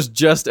 No, that was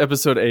just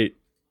episode 8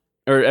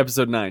 or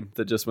episode 9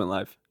 that just went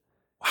live.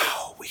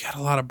 Wow, we got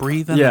a lot of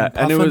breathing Yeah,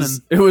 and and puffing.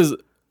 it was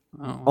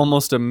Oh.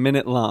 almost a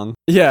minute long.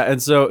 Yeah, and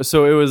so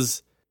it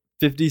was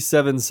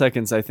 57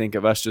 seconds, I think,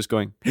 of us just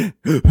going.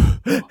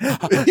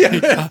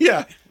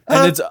 Yeah.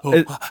 And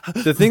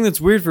the thing that's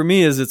weird for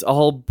me is it's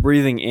all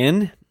breathing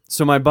in.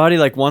 So my body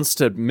wants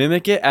to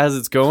mimic it as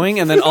it's going,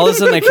 and then all of a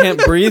sudden I can't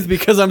breathe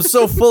because I'm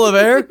so full of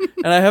air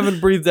and I haven't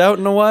breathed out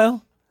in a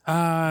while.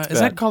 Is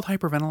that called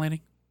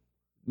hyperventilating?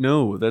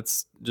 No,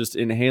 that's just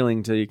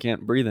inhaling till you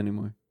can't breathe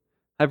anymore.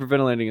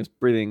 Hyperventilating is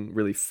breathing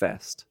really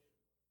fast.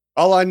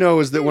 All I know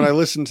is that when I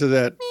listened to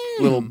that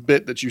little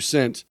bit that you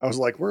sent, I was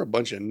like, we're a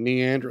bunch of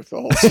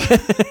Neanderthals.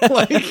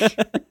 Like,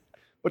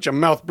 bunch of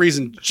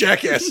mouth-breathing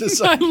jackasses.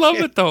 I love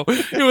it though.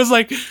 It was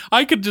like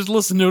I could just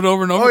listen to it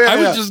over and over. Oh, yeah, I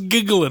was yeah. just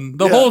giggling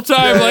the Yeah. whole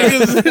time,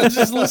 Yeah.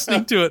 just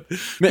listening to it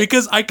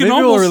because I can Maybe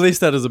almost. we'll release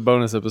that as a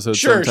bonus episode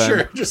Sure, sometime.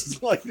 sure.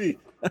 Just like the...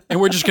 And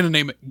we're just gonna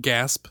name it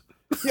Gasp.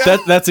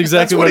 That's exactly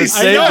That's what what he it's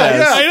said. saved Yeah, as.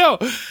 yeah. I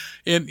know.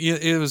 And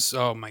it was,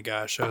 oh my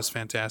gosh, it was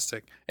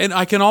fantastic. And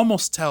I can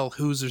almost tell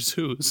whose is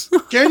whose.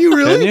 Can you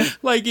really? Can you?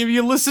 Like if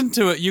you listen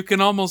to it, you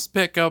can almost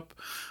pick up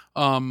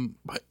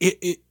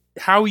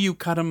how you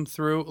cut them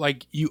through.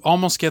 Like you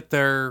almost get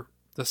the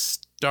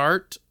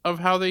start of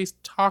how they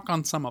talk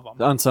on some of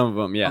them. On some of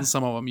them, yeah. On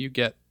some of them, you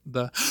get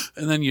and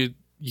then you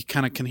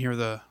kind of can hear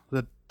the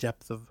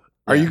depth of.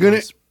 Are you going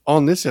to,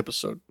 on this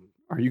episode,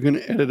 are you going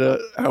to edit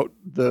out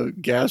the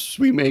gasps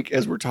we make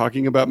as we're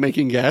talking about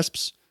making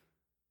gasps?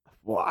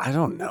 Well, I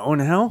don't know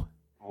now.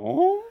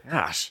 Oh,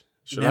 Gosh.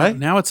 Should now, I?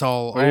 now it's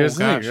all. What do you Oh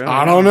think? gosh.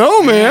 I don't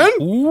know, man.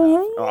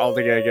 Ooh.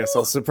 I guess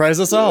I'll surprise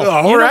us all. You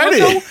know what, Alrighty.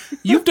 though?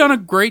 You've done a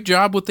great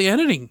job with the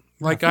editing.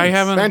 Like I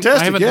haven't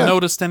Fantastic, yeah.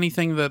 noticed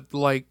anything that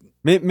like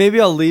Maybe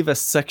I'll leave a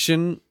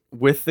section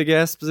with the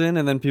gasps in,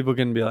 and then people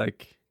can be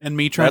like, and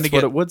me trying that's to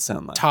what get it would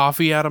sound like.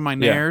 toffee out of my Yeah.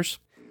 nares.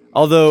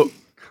 Although,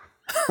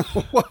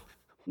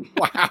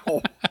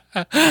 Wow.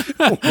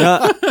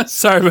 not,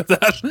 Sorry about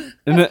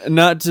that.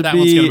 not to That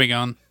one's gonna be be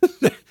gone.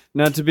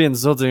 not to be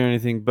insulting or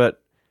anything,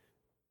 but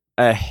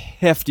a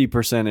hefty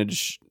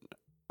percentage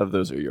of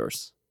those are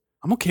yours.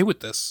 I'm okay with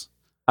this.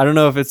 I don't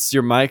know if it's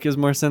your mic is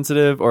more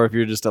sensitive or if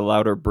you're just a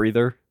louder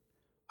breather.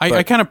 I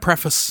But- kind of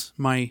preface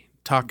my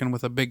talking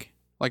with a big,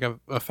 like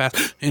a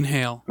fast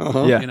inhale.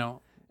 Uh-huh. Yeah. You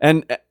know,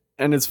 And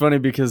it's funny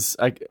because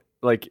I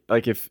like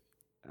if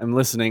I'm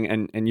listening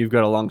and you've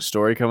got a long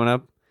story coming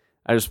up,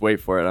 I just wait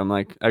for it. I'm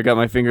like, I've got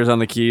my fingers on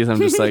the keys. I'm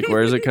just like,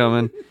 where is it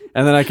coming?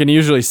 And then I can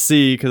usually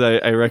see because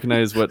I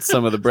recognize what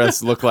some of the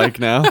breaths look like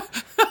now.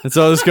 And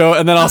so I'll just go,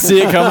 and then I'll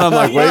see it coming. I'm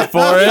like, wait for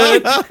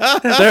it.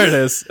 There it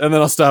is. And then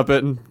I'll stop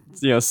it and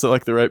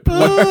select the right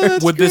part.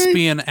 That's would this great.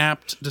 be an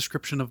apt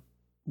description of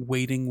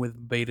waiting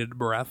with bated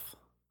breath?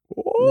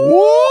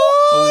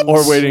 What?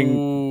 Or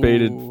waiting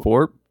baited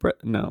for breath?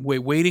 No.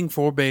 Waiting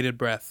for bated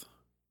breath.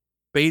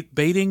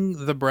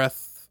 Baiting the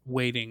breath.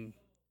 Waiting.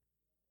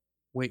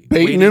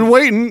 Baiting and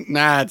waiting?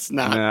 Nah, it's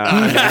not. Nah.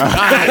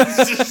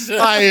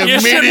 I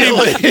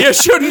You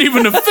shouldn't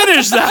even have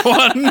finished that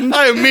one.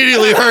 I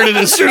immediately heard it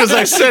as soon as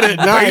I said it.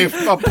 Now I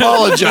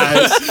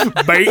apologize.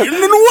 Baiting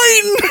and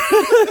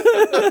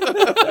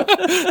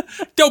waiting.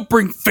 Don't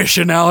bring fish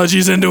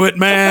analogies into it,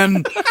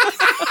 man.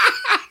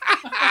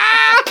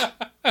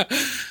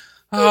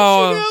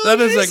 Oh, that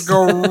is a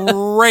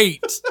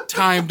great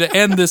time to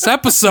end this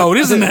episode,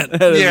 isn't it?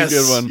 That is Yes, a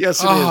good one.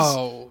 yes, it is.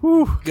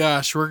 Oh,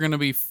 gosh, we're going to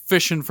be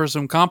fishing for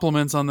some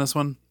compliments on this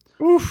one.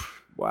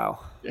 Wow.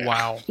 Yeah.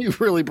 Wow. You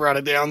really brought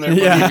it down there.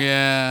 Yeah. buddy.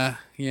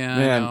 Yeah,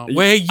 Man, I know.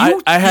 Wait,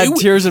 I had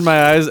tears in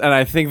my eyes, and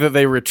I think that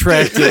they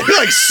retracted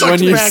like sucked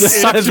when you back, said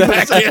sucked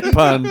back that in.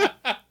 pun.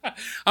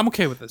 I'm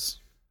okay with this.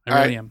 I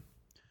All really am.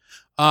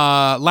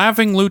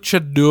 Laughing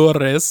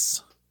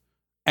Luchadores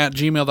at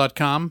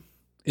gmail.com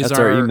is That's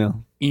our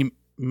email.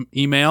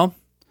 Email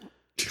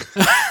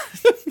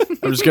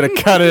I'm just gonna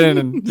cut it in,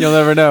 and you'll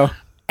never know.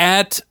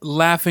 at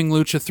Laughing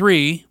Lucha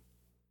 3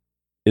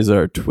 Is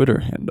our Twitter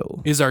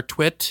handle? is our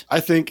twit.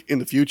 I think in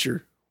the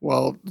future,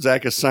 while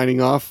Zach is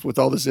signing off with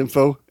all this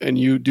info and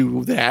you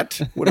do that,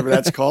 whatever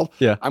that's called,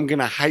 Yeah. I'm going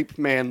to hype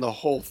man the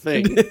whole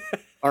thing.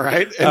 All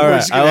right? And All we're right,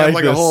 just going to I have like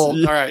like a this. whole,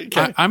 Yeah. all right.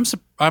 Okay.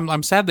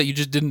 I'm sad that you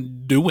just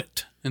didn't do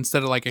it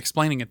instead of like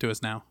explaining it to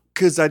us now.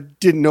 Because I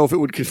didn't know if it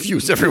would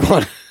confuse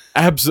everyone.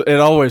 It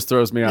always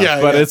throws me off,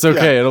 Yeah, but yeah, it's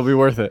okay. It'll be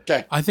worth it.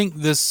 Okay. I think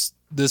this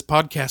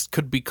podcast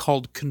could be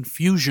called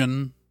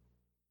Confusion,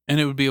 and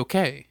it would be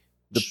okay.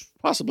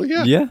 Possibly,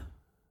 yeah. Yeah.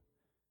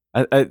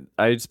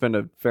 I spend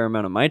a fair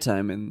amount of my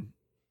time in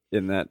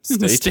that In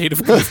the state. state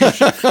of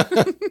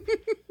confusion.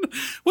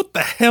 What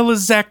the hell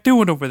is Zach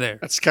doing over there?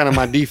 That's kind of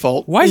my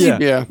default. Why is Yeah.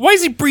 he? Yeah. Why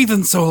is he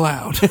breathing so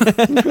loud?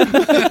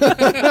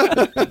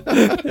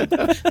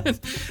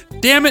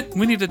 Damn it!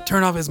 We need to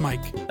turn off his mic.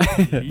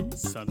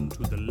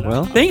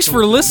 Well, Thanks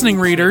for listening,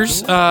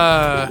 readers.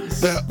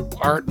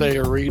 Aren't they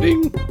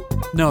reading?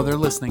 No, they're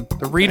listening.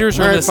 The readers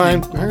All are right,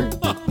 listening. fine.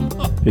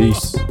 All right.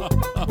 peace.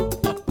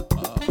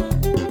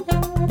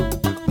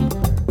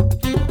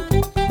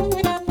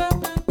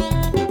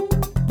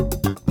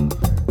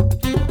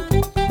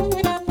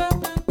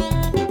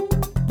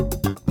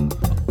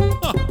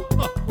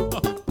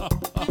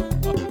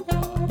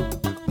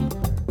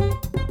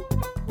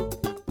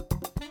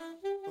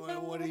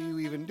 What are you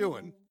even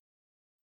doing?